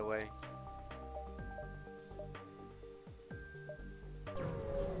giving it away.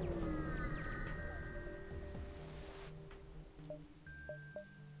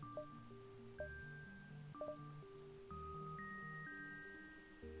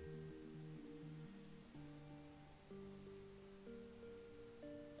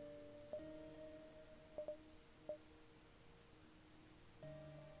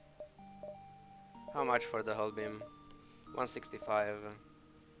 How much for the hull beam? 165.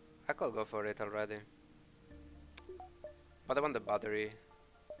 I could go for it already. But I want the battery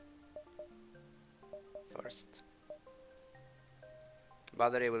first.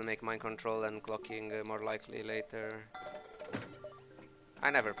 Battery will make mind control and clocking more likely later. I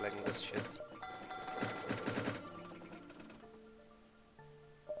never played this shit.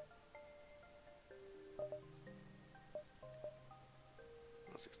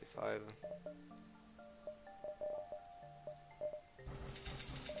 $165.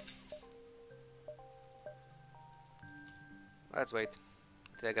 Let's wait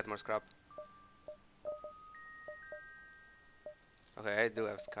till I get more scrap. Okay, I do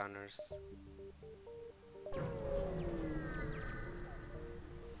have scanners.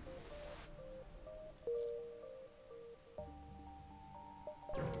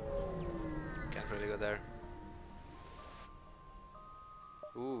 Can't really go there.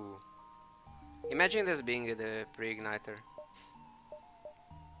 Ooh. Imagine this being the pre-igniter.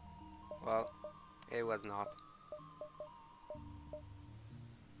 Well, it was not.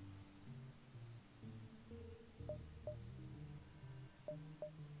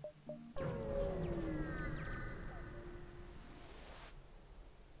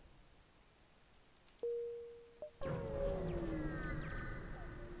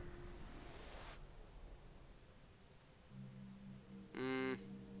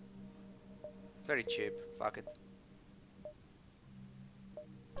 very cheap. Fuck it.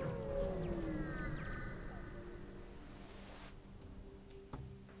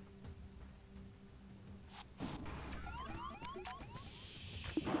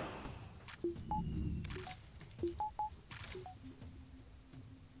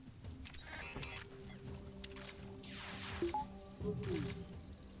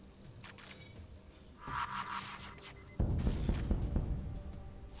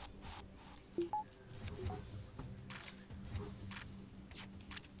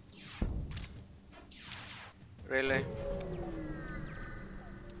 Really?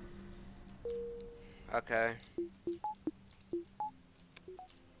 Okay.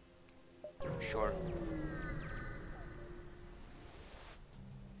 Sure.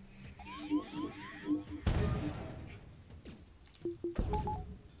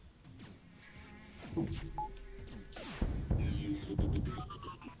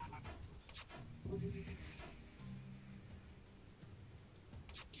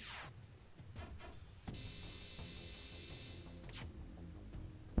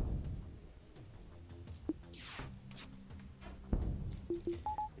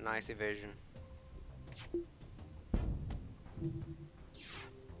 Nice evasion.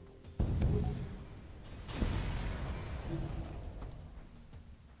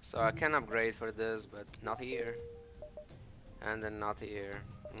 So I can upgrade for this, but not here. And then not here.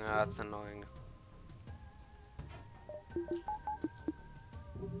 That's annoying.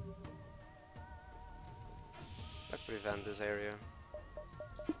 Let's prevent this area.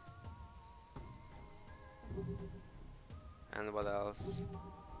 And what else?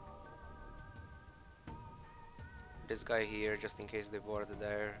 This guy here, just in case they board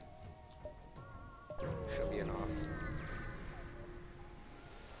there. Should be enough.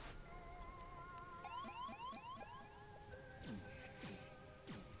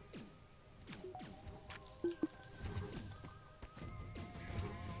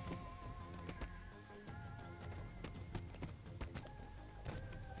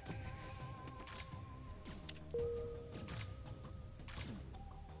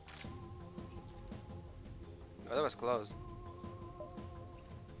 Oh, that was close.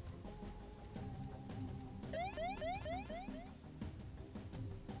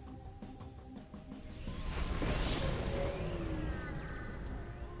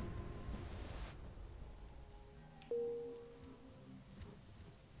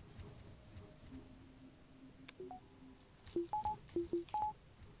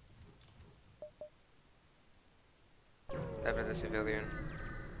 Definitely civilian.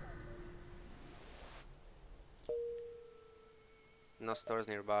 No stores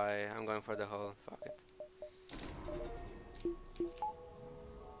nearby. I'm going for the hole. Fuck it.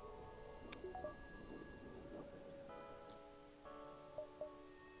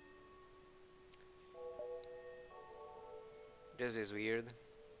 This is weird.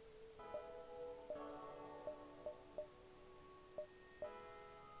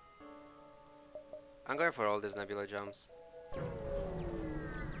 I'm going for all these nebula jumps.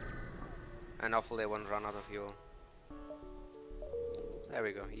 And hopefully I won't run out of fuel. There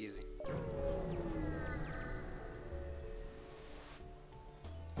we go, easy.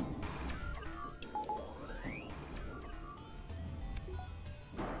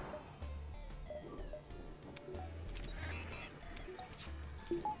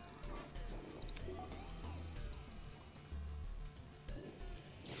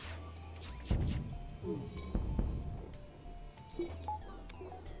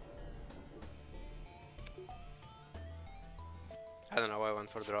 I don't know why I went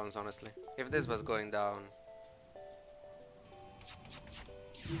for drones, honestly. If this was going down...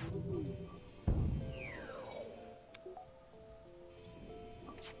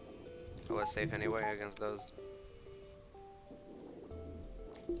 I was safe anyway against those.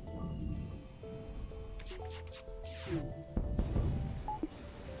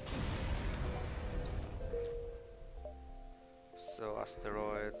 So,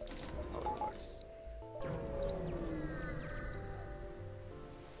 asteroid... Oh, course.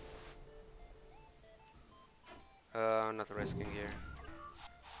 Not risking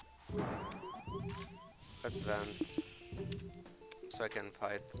here. Let's vent, so I can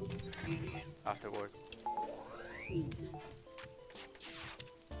fight afterwards.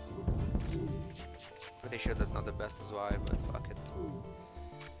 Pretty sure that's not the best as why, but fuck it.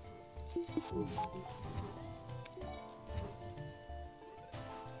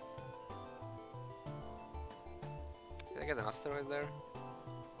 Did I get an asteroid there?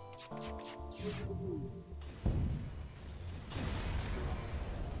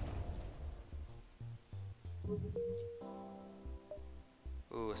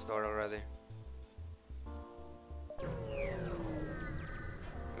 Ooh, a store already.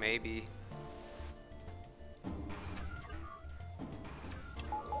 Maybe.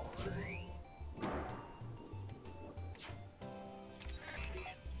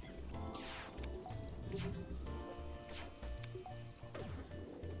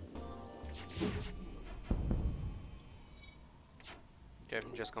 Okay,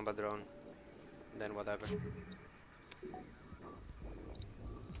 just combat drone. Then whatever.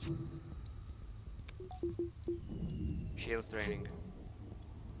 Shields training.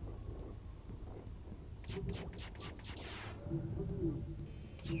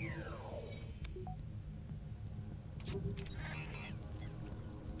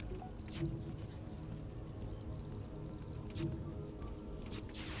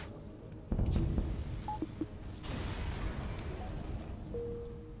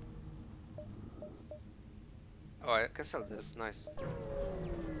 Oh, I can sell this. Nice.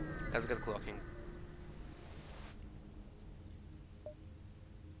 Let's get clocking.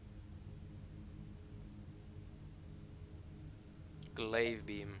 Glaive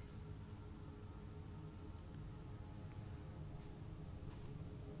beam.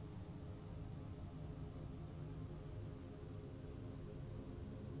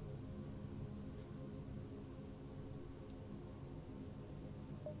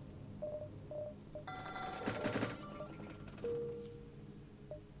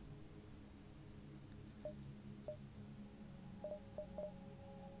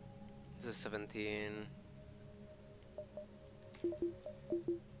 This is 17.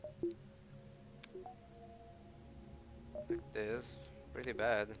 Like this. Pretty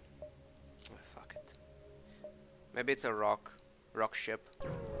bad. Oh, fuck it. Maybe it's a rock ship.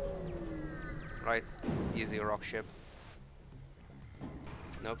 Right? Easy rock ship.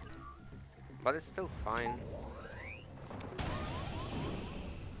 Nope. But it's still fine.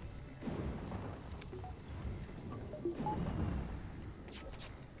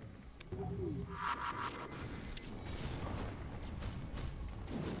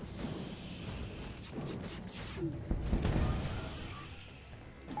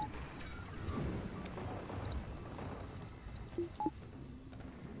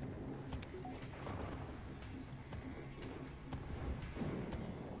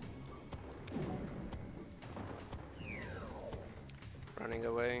 Running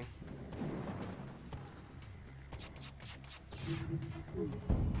away.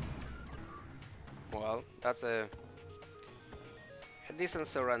 Well, that's a decent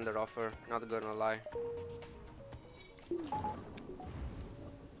surrender offer, not gonna lie.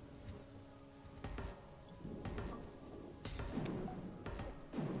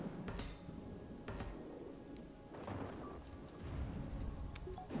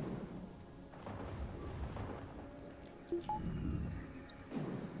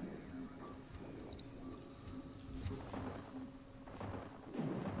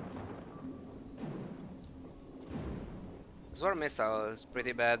 Swarm missile is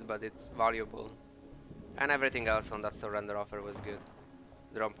pretty bad, but it's valuable. And everything else on that surrender offer was good.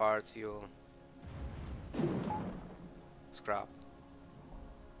 Drone parts, fuel, scrap.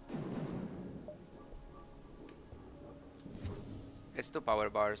 It's 2 power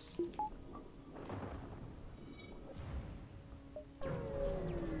bars.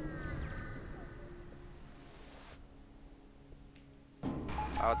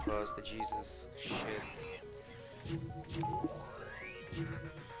 Outpost, Jesus, shit.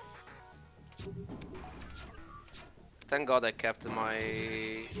 Thank God I kept my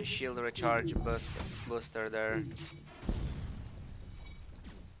shield recharge booster there.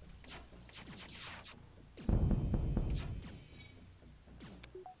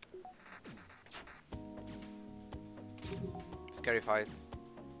 Scary fight.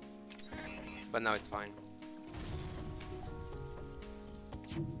 But now it's fine.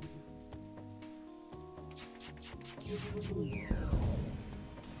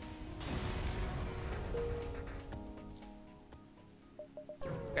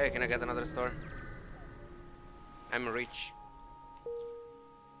 Okay, can I get another store? I'm rich.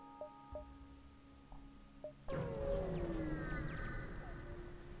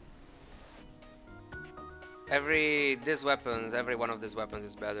 Every one of these weapons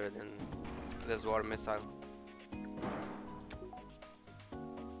is better than this war missile.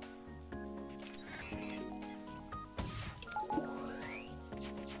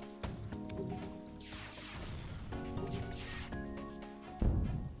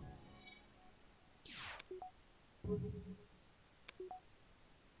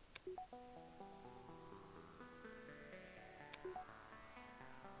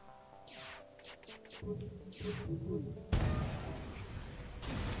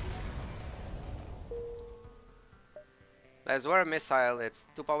 As war missile, it's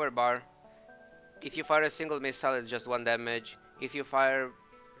 2 power bar. If you fire a single missile, it's just 1 damage. If you fire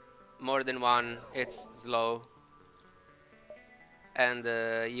more than one, it's slow. And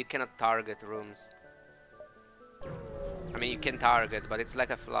you cannot target rooms. I mean, you can target, but it's like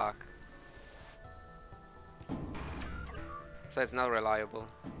a flak. So it's not reliable.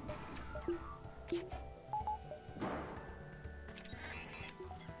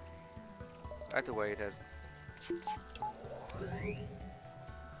 I had to wait it.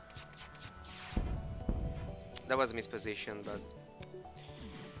 That was mispositioned, but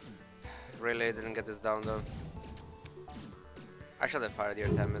really didn't get this down though. I should have fired the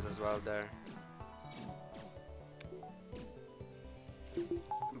Artemis as well there.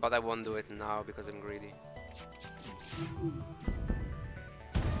 But I won't do it now because I'm greedy.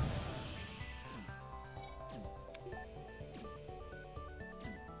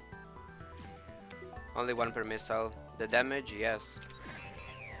 Only 1 per missile. The damage, yes.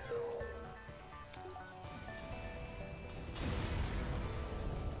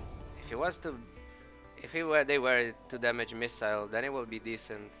 If they were to damage missile, then it will be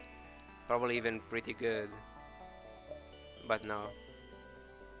decent. Probably even pretty good. But no.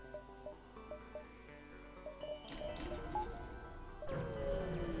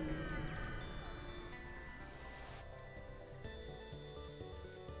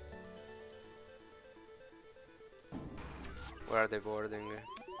 Where are they boarding?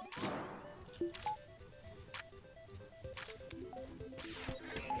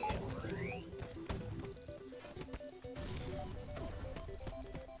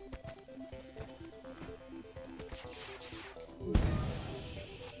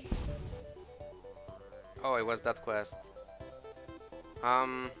 Oh, it was that quest. I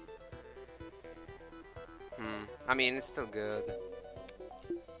mean, it's still good.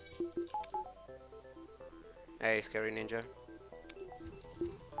 Hey, Scary Ninja.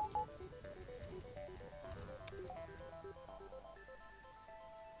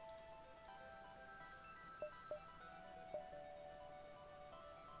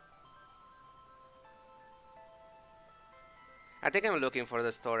 I think I'm looking for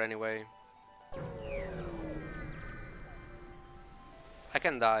the store anyway. I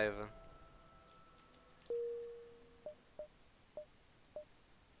can dive.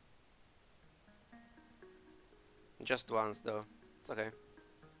 Just once though. It's okay.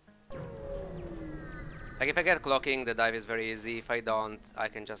 Like if I get clocking, the dive is very easy. If I don't, I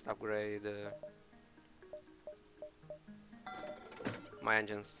can just upgrade my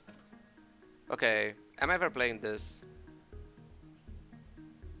engines. Okay, am I ever playing this?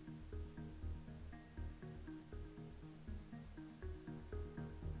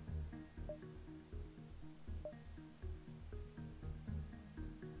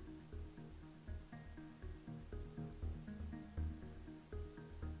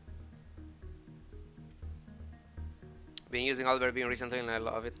 Been using Albert Beam recently and I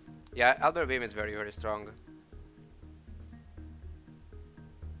love it. Yeah, Albert Beam is very, very strong.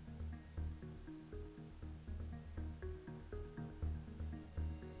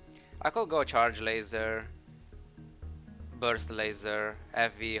 I could go Charge Laser, Burst Laser,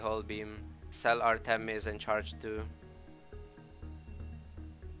 FV, Hull Beam, sell Artemis and Charge 2.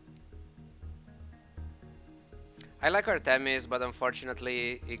 I like Artemis, but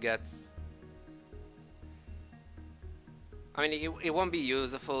unfortunately it gets... I mean, it won't be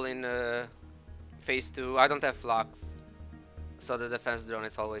useful in phase 2. I don't have flux, so the defense drone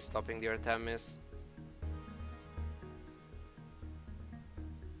is always stopping the Artemis.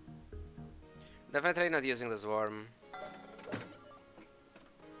 Definitely not using the Swarm.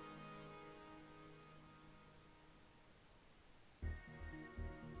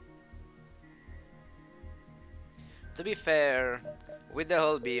 To be fair, with the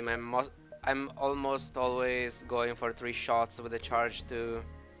Hull Beam, I'm almost always going for 3 shots with the Charge 2.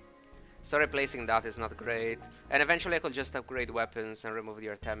 So replacing that is not great. And eventually I could just upgrade weapons and remove the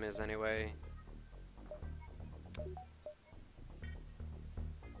Artemis anyway.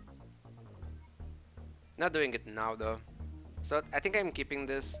 Not doing it now though. So I think I'm keeping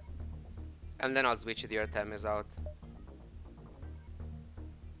this. And then I'll switch the Artemis out.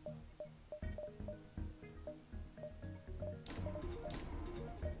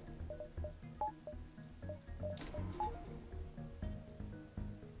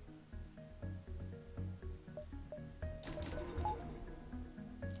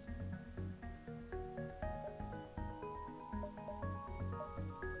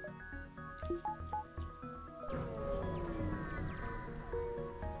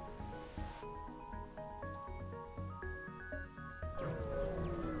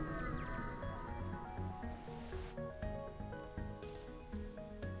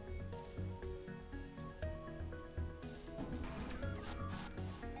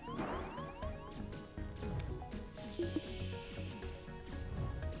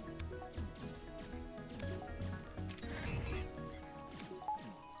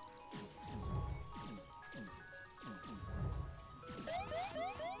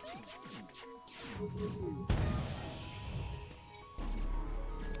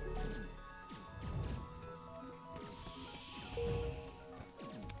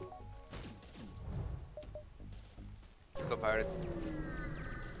 Let's go Pirates.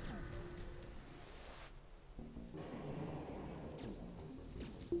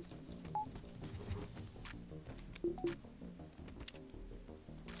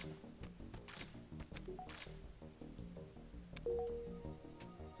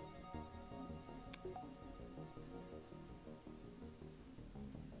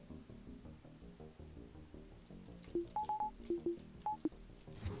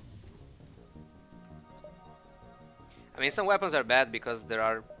 I mean, some weapons are bad because there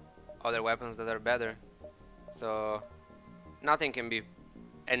are other weapons that are better. So nothing can be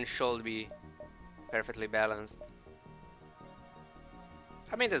and should be perfectly balanced.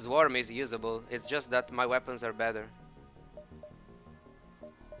 I mean, this worm is usable, it's just that my weapons are better.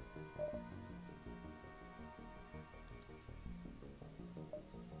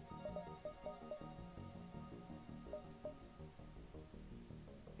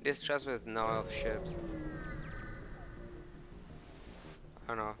 This chest with no ships.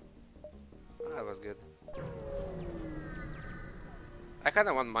 Oh no. That was good. I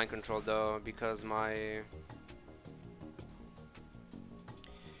kinda want mind control though, because my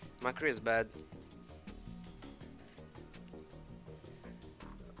crew is bad.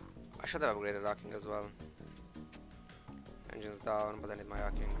 I should have upgraded hacking as well. Engines down, but I need my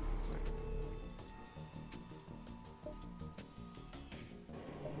hacking. That's fine.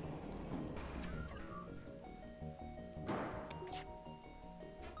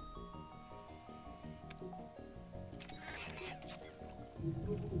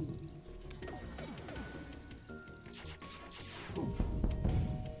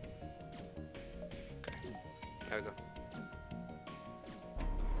 There we go.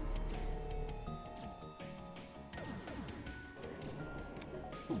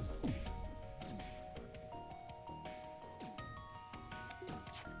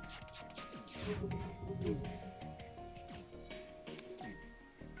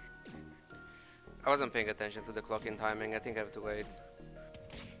 I wasn't paying attention to the clock in timing. I think I have to wait.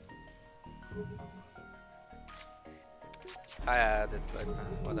 I had it, but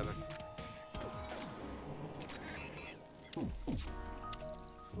whatever.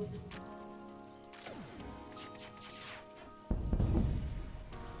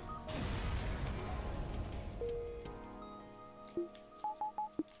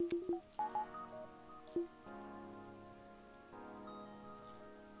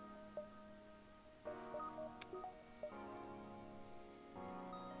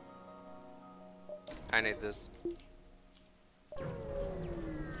 I need this.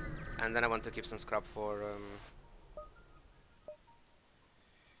 And then I want to keep some scrap for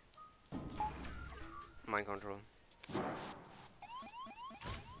mind control.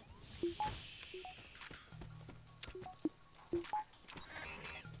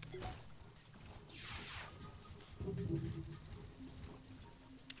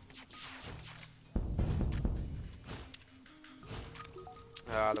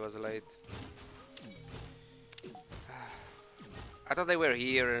 Ah, that was late. I thought they were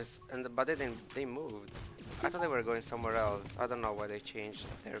here, but they moved. I thought they were going somewhere else. I don't know why they changed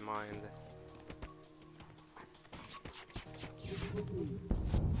their mind.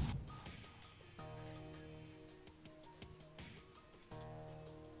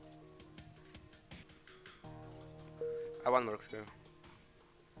 I want more crew.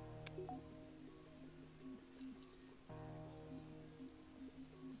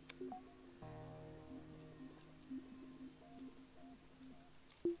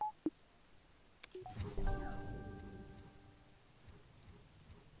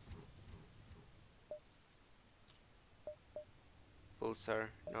 Pulsar,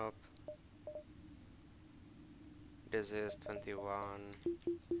 nope. This is 21.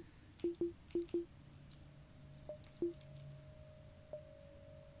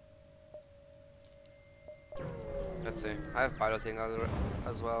 Let's see. I have piloting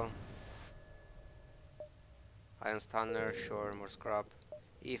as well. Iron Stunner, sure, more scrap.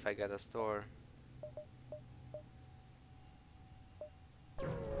 If I get a store.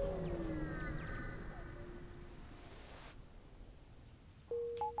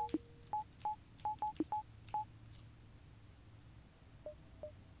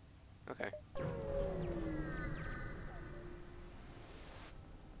 Okay.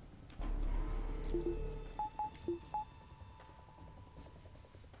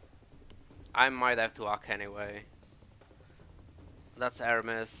 I might have to hack anyway. That's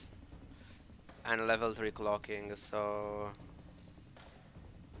Hermes and level 3 clocking, so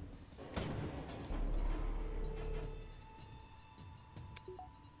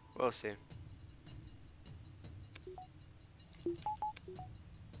We'll see.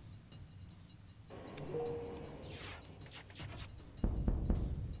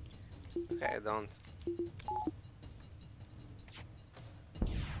 Okay, I don't.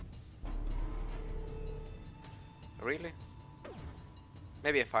 Really?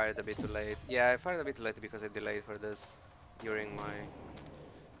 Maybe I fired a bit too late. Yeah, I fired a bit too late because I delayed for this during my...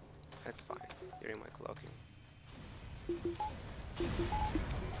 That's fine, during my clocking.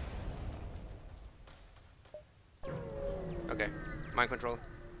 Okay, mind control.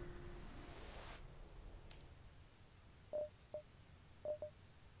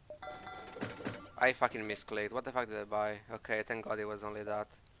 I fucking misclicked. What the fuck did I buy? Okay, thank god it was only that.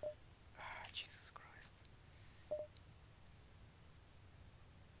 Jesus Christ.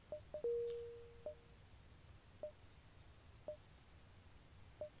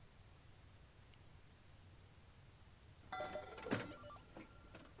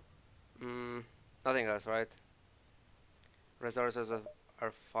 Nothing else, right? Resources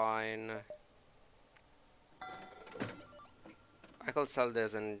are fine. I could sell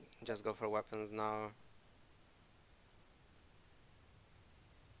this and just go for weapons now.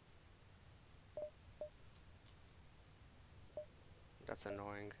 That's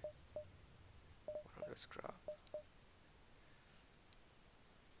annoying. 100 scrap.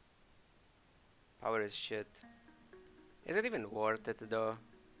 Power is shit. Is it even worth it though?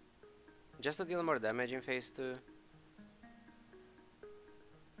 Just to deal more damage in phase 2?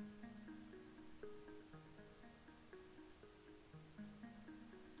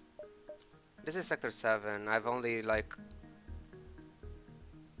 This is sector 7. I've only like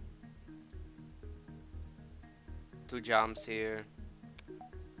 2 jumps here.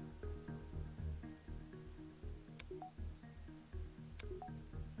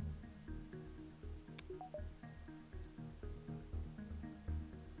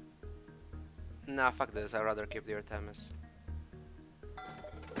 Nah, fuck this. I'd rather keep the Artemis.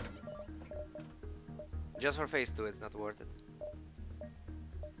 Just for phase 2, it's not worth it.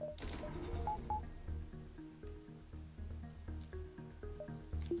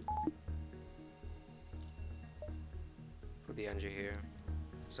 Put the Angie here,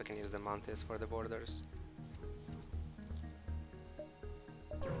 so I can use the Mantis for the borders.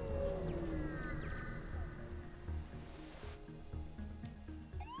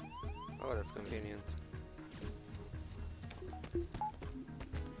 Oh, that's convenient.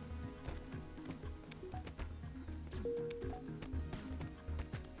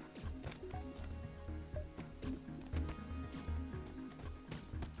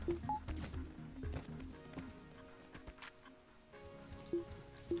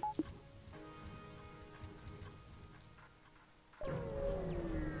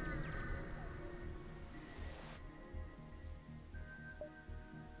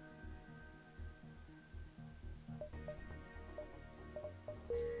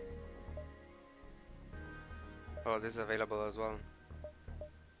 Oh, this is available as well.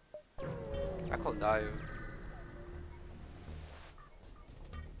 I could dive.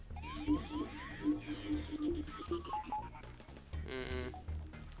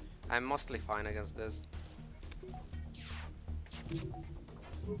 I'm mostly fine against this.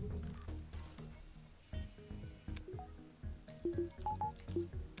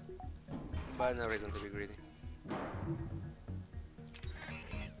 But no reason to be greedy.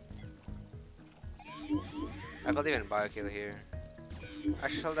 I could even buy a kill here. I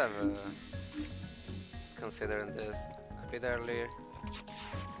should have considered this a bit earlier.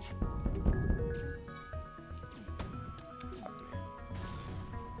 Fuck me.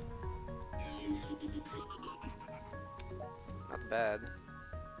 Not bad.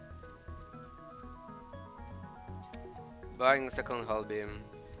 Buying second hull beam.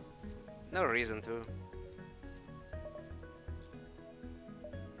 No reason to.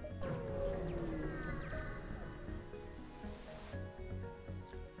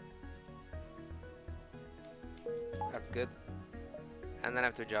 That's good. And then I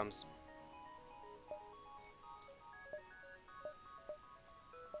have 2 jumps.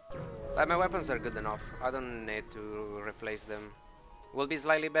 But my weapons are good enough. I don't need to replace them. Will be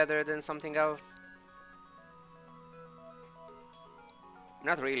slightly better than something else.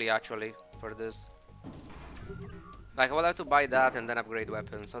 Not really, actually, for this. Like, I will have to buy that and then upgrade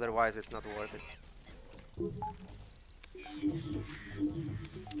weapons, otherwise it's not worth it.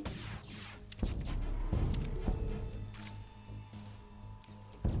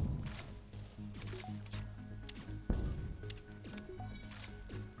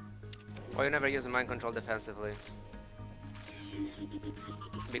 Why you never use mind control defensively?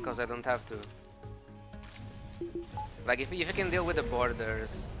 Because I don't have to. Like, if you can deal with the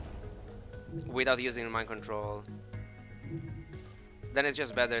borders, without using mind control, then it's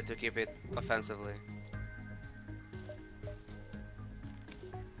just better to keep it offensively.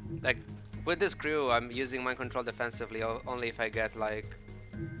 Like with this crew, I'm using mind control defensively only if I get like,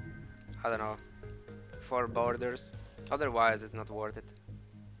 I don't know, 4 borders. Otherwise, it's not worth it.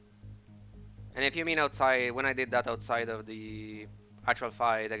 And if you mean outside, when I did that outside of the actual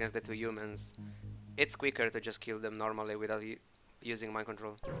fight against the 2 humans, it's quicker to just kill them normally without using mind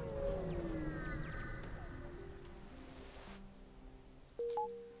control.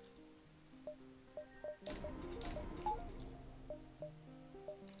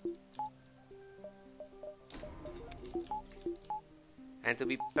 And to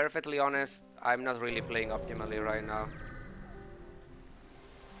be perfectly honest, I'm not really playing optimally right now.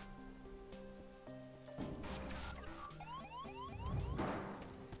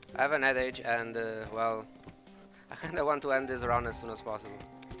 I have an headache and, well, I kinda want to end this round as soon as possible.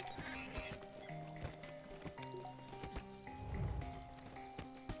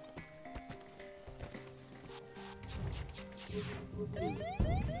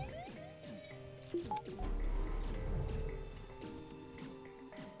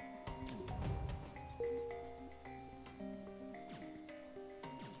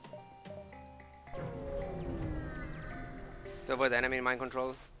 To avoid enemy mind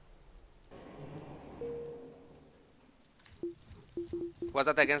control. Was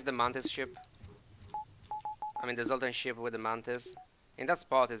that against the Mantis ship? I mean the Zoltan ship with the Mantis. In that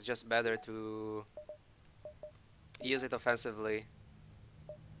spot it's just better to use it offensively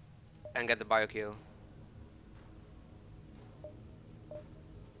and get the bio kill.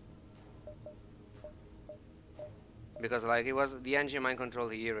 Because like it was the NG mind control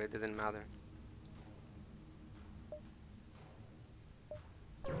here, it didn't matter.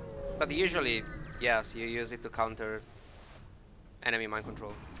 But usually, yes, you use it to counter enemy mind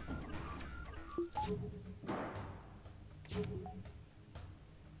control.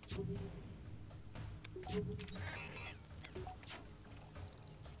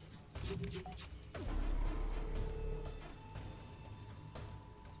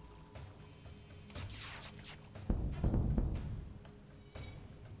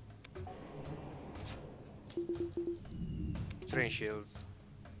 Train shields.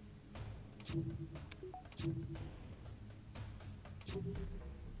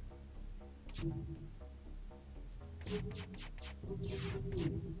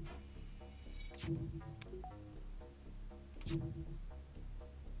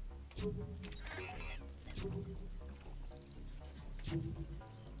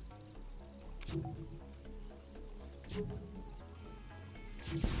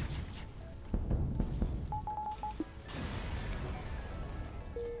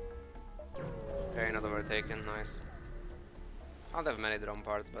 Okay, another overtaken, nice. I don't have many drone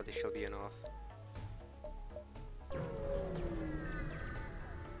parts, but it should be enough.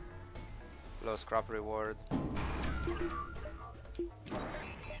 Low scrap reward.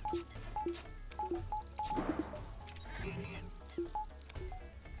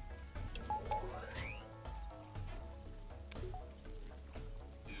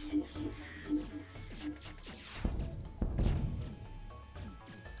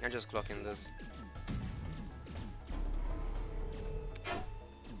 I'm just clocking this.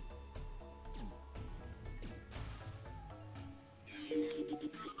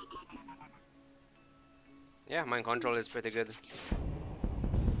 Yeah, mind control is pretty good.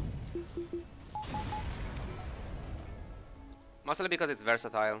 Mostly because it's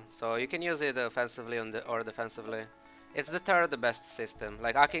versatile, so you can use it offensively or defensively. It's the third best system.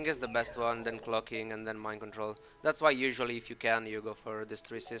 Like hacking is the best one, then clocking, and then mind control. That's why usually if you can, you go for these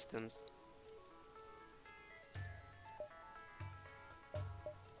 3 systems.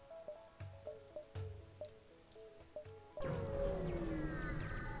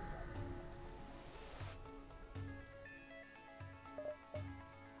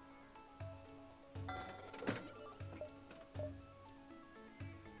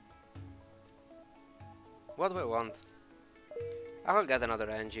 What do I want? I will get another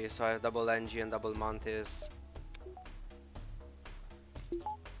NG, so I have double NG and double Mantis.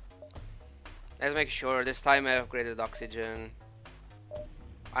 Let's make sure this time I upgraded oxygen.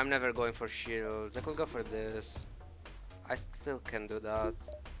 I'm never going for shields. I could go for this. I still can do that.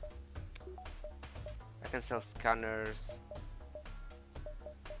 I can sell scanners.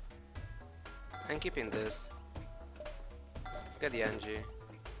 I'm keeping this. Let's get the NG.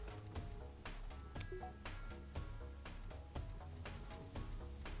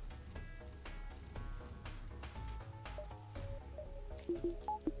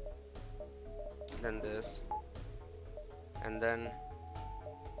 Then this, and then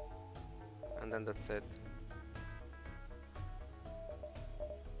and then that's it.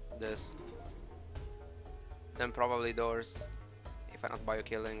 This. Then probably doors, if I'm not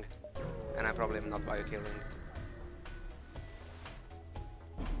bio-killing. And I probably am not bio-killing.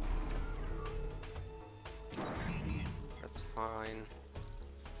 That's fine.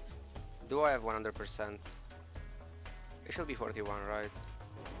 Do I have 100%? It should be 41, right?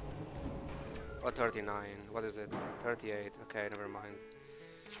 Or 39, what is it? 38, okay, never mind.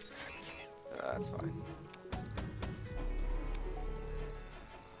 That's fine.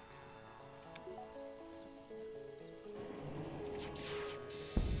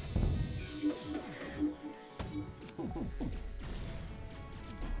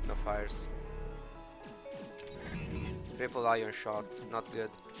 No fires. Triple iron shot, not good.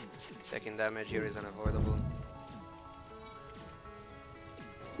 Taking damage here is unavoidable.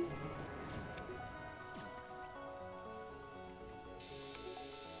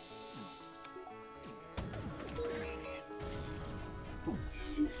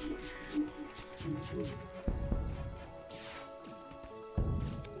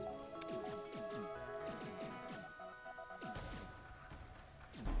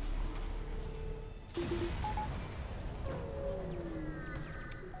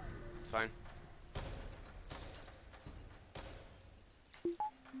 It's fine.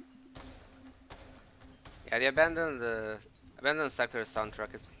 Yeah, the abandoned sector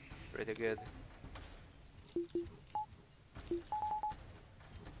soundtrack is pretty good.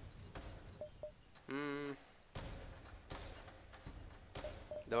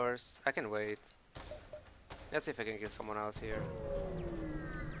 Doors. I can wait. Let's see if I can kill someone else here.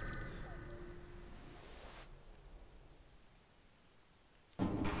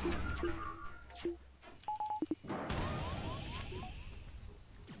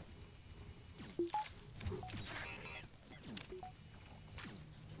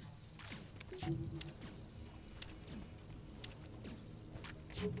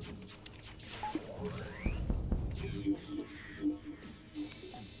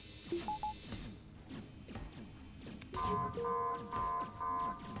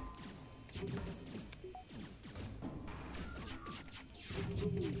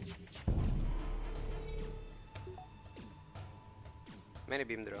 Many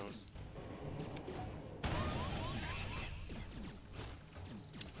beam drones.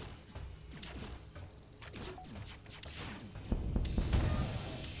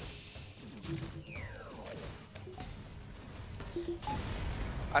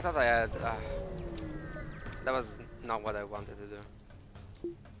 I thought I had... that was not what I wanted to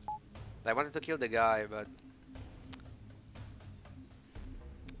do. I wanted to kill the guy, but...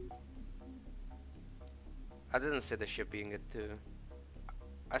 I didn't see the ship being at 2.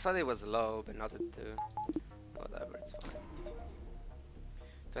 I saw it was low, but not at 2. Whatever, it's fine.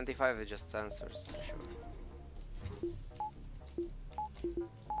 25 is just sensors, sure.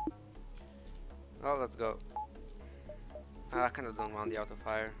 Well, let's go. I kinda don't want the auto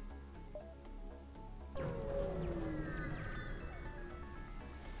fire.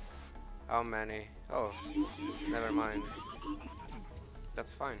 How many? Oh, never mind.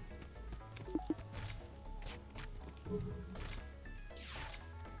 That's fine.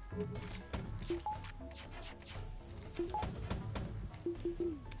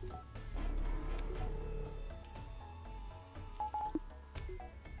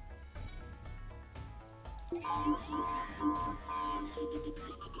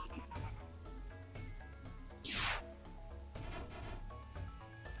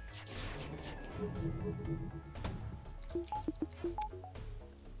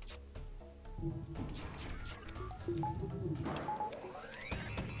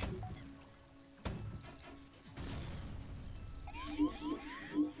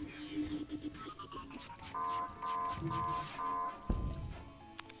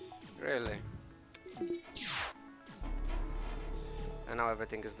 Really? And now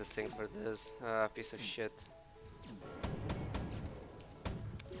everything is distinct for this piece of shit.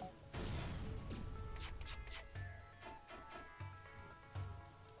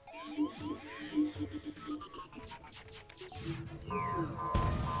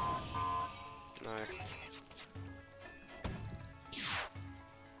 Nice.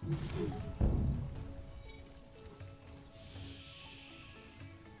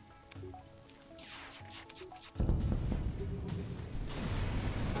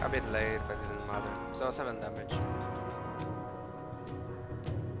 A bit late, but it didn't matter. So 7 damage.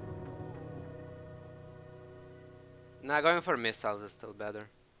 Nah, going for missiles is still better.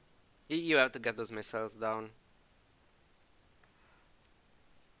 You have to get those missiles down.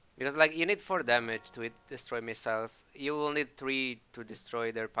 Because like you need 4 damage to destroy missiles. You will need 3 to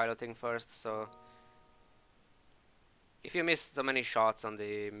destroy their piloting first, so if you miss so many shots on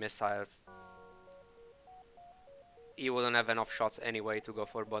the missiles, you wouldn't have enough shots anyway to go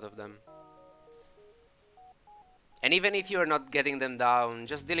for both of them. And even if you're not getting them down,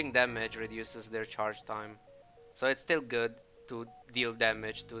 just dealing damage reduces their charge time. So it's still good to deal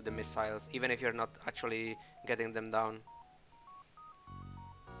damage to the missiles, even if you're not actually getting them down.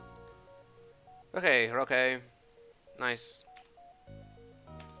 Okay, okay. Nice.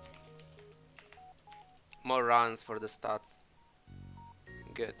 More runs for the stats.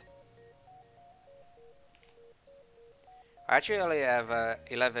 Good. I actually have a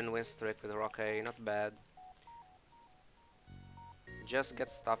 11 win streak with Rockay, not bad. Just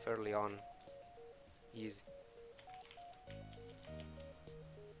get stuff early on. Easy.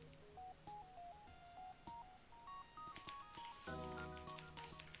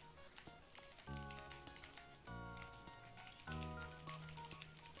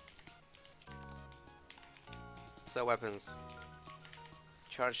 So weapons.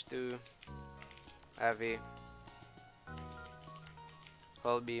 Charge 2. Heavy.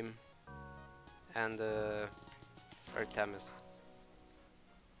 Hull beam. And Artemis.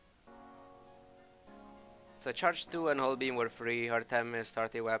 So charge 2 and hull beam were free. Artemis,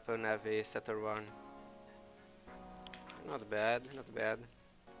 30 weapon, heavy, setter 1. Not bad, not bad.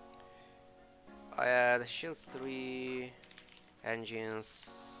 I had shields 3,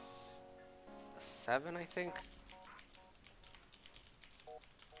 engines 7 I think.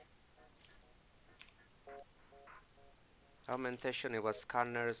 Augmentation, it was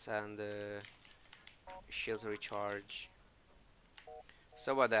scanners and shields recharge.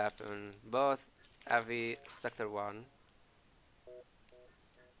 So what happened? Both heavy sector 1.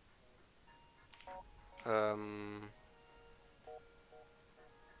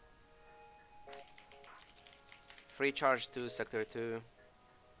 Free charge 2 sector 2.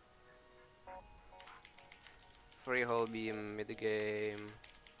 Free hull beam mid game.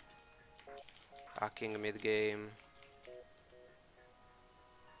 Hacking mid game.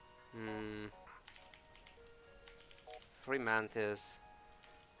 Free mantis.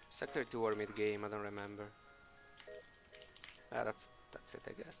 Sector 2 or mid game, I don't remember. That's it,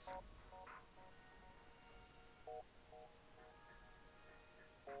 I guess.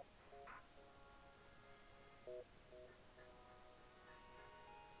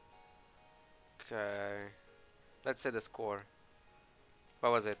 Okay. Let's say the score.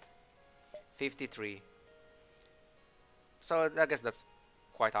 What was it? 53. So I guess that's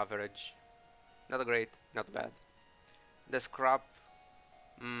quite average. Not great, not bad. The scrap,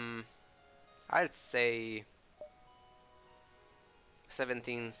 I'd say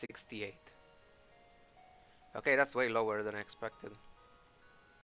 1768. Okay, that's way lower than I expected.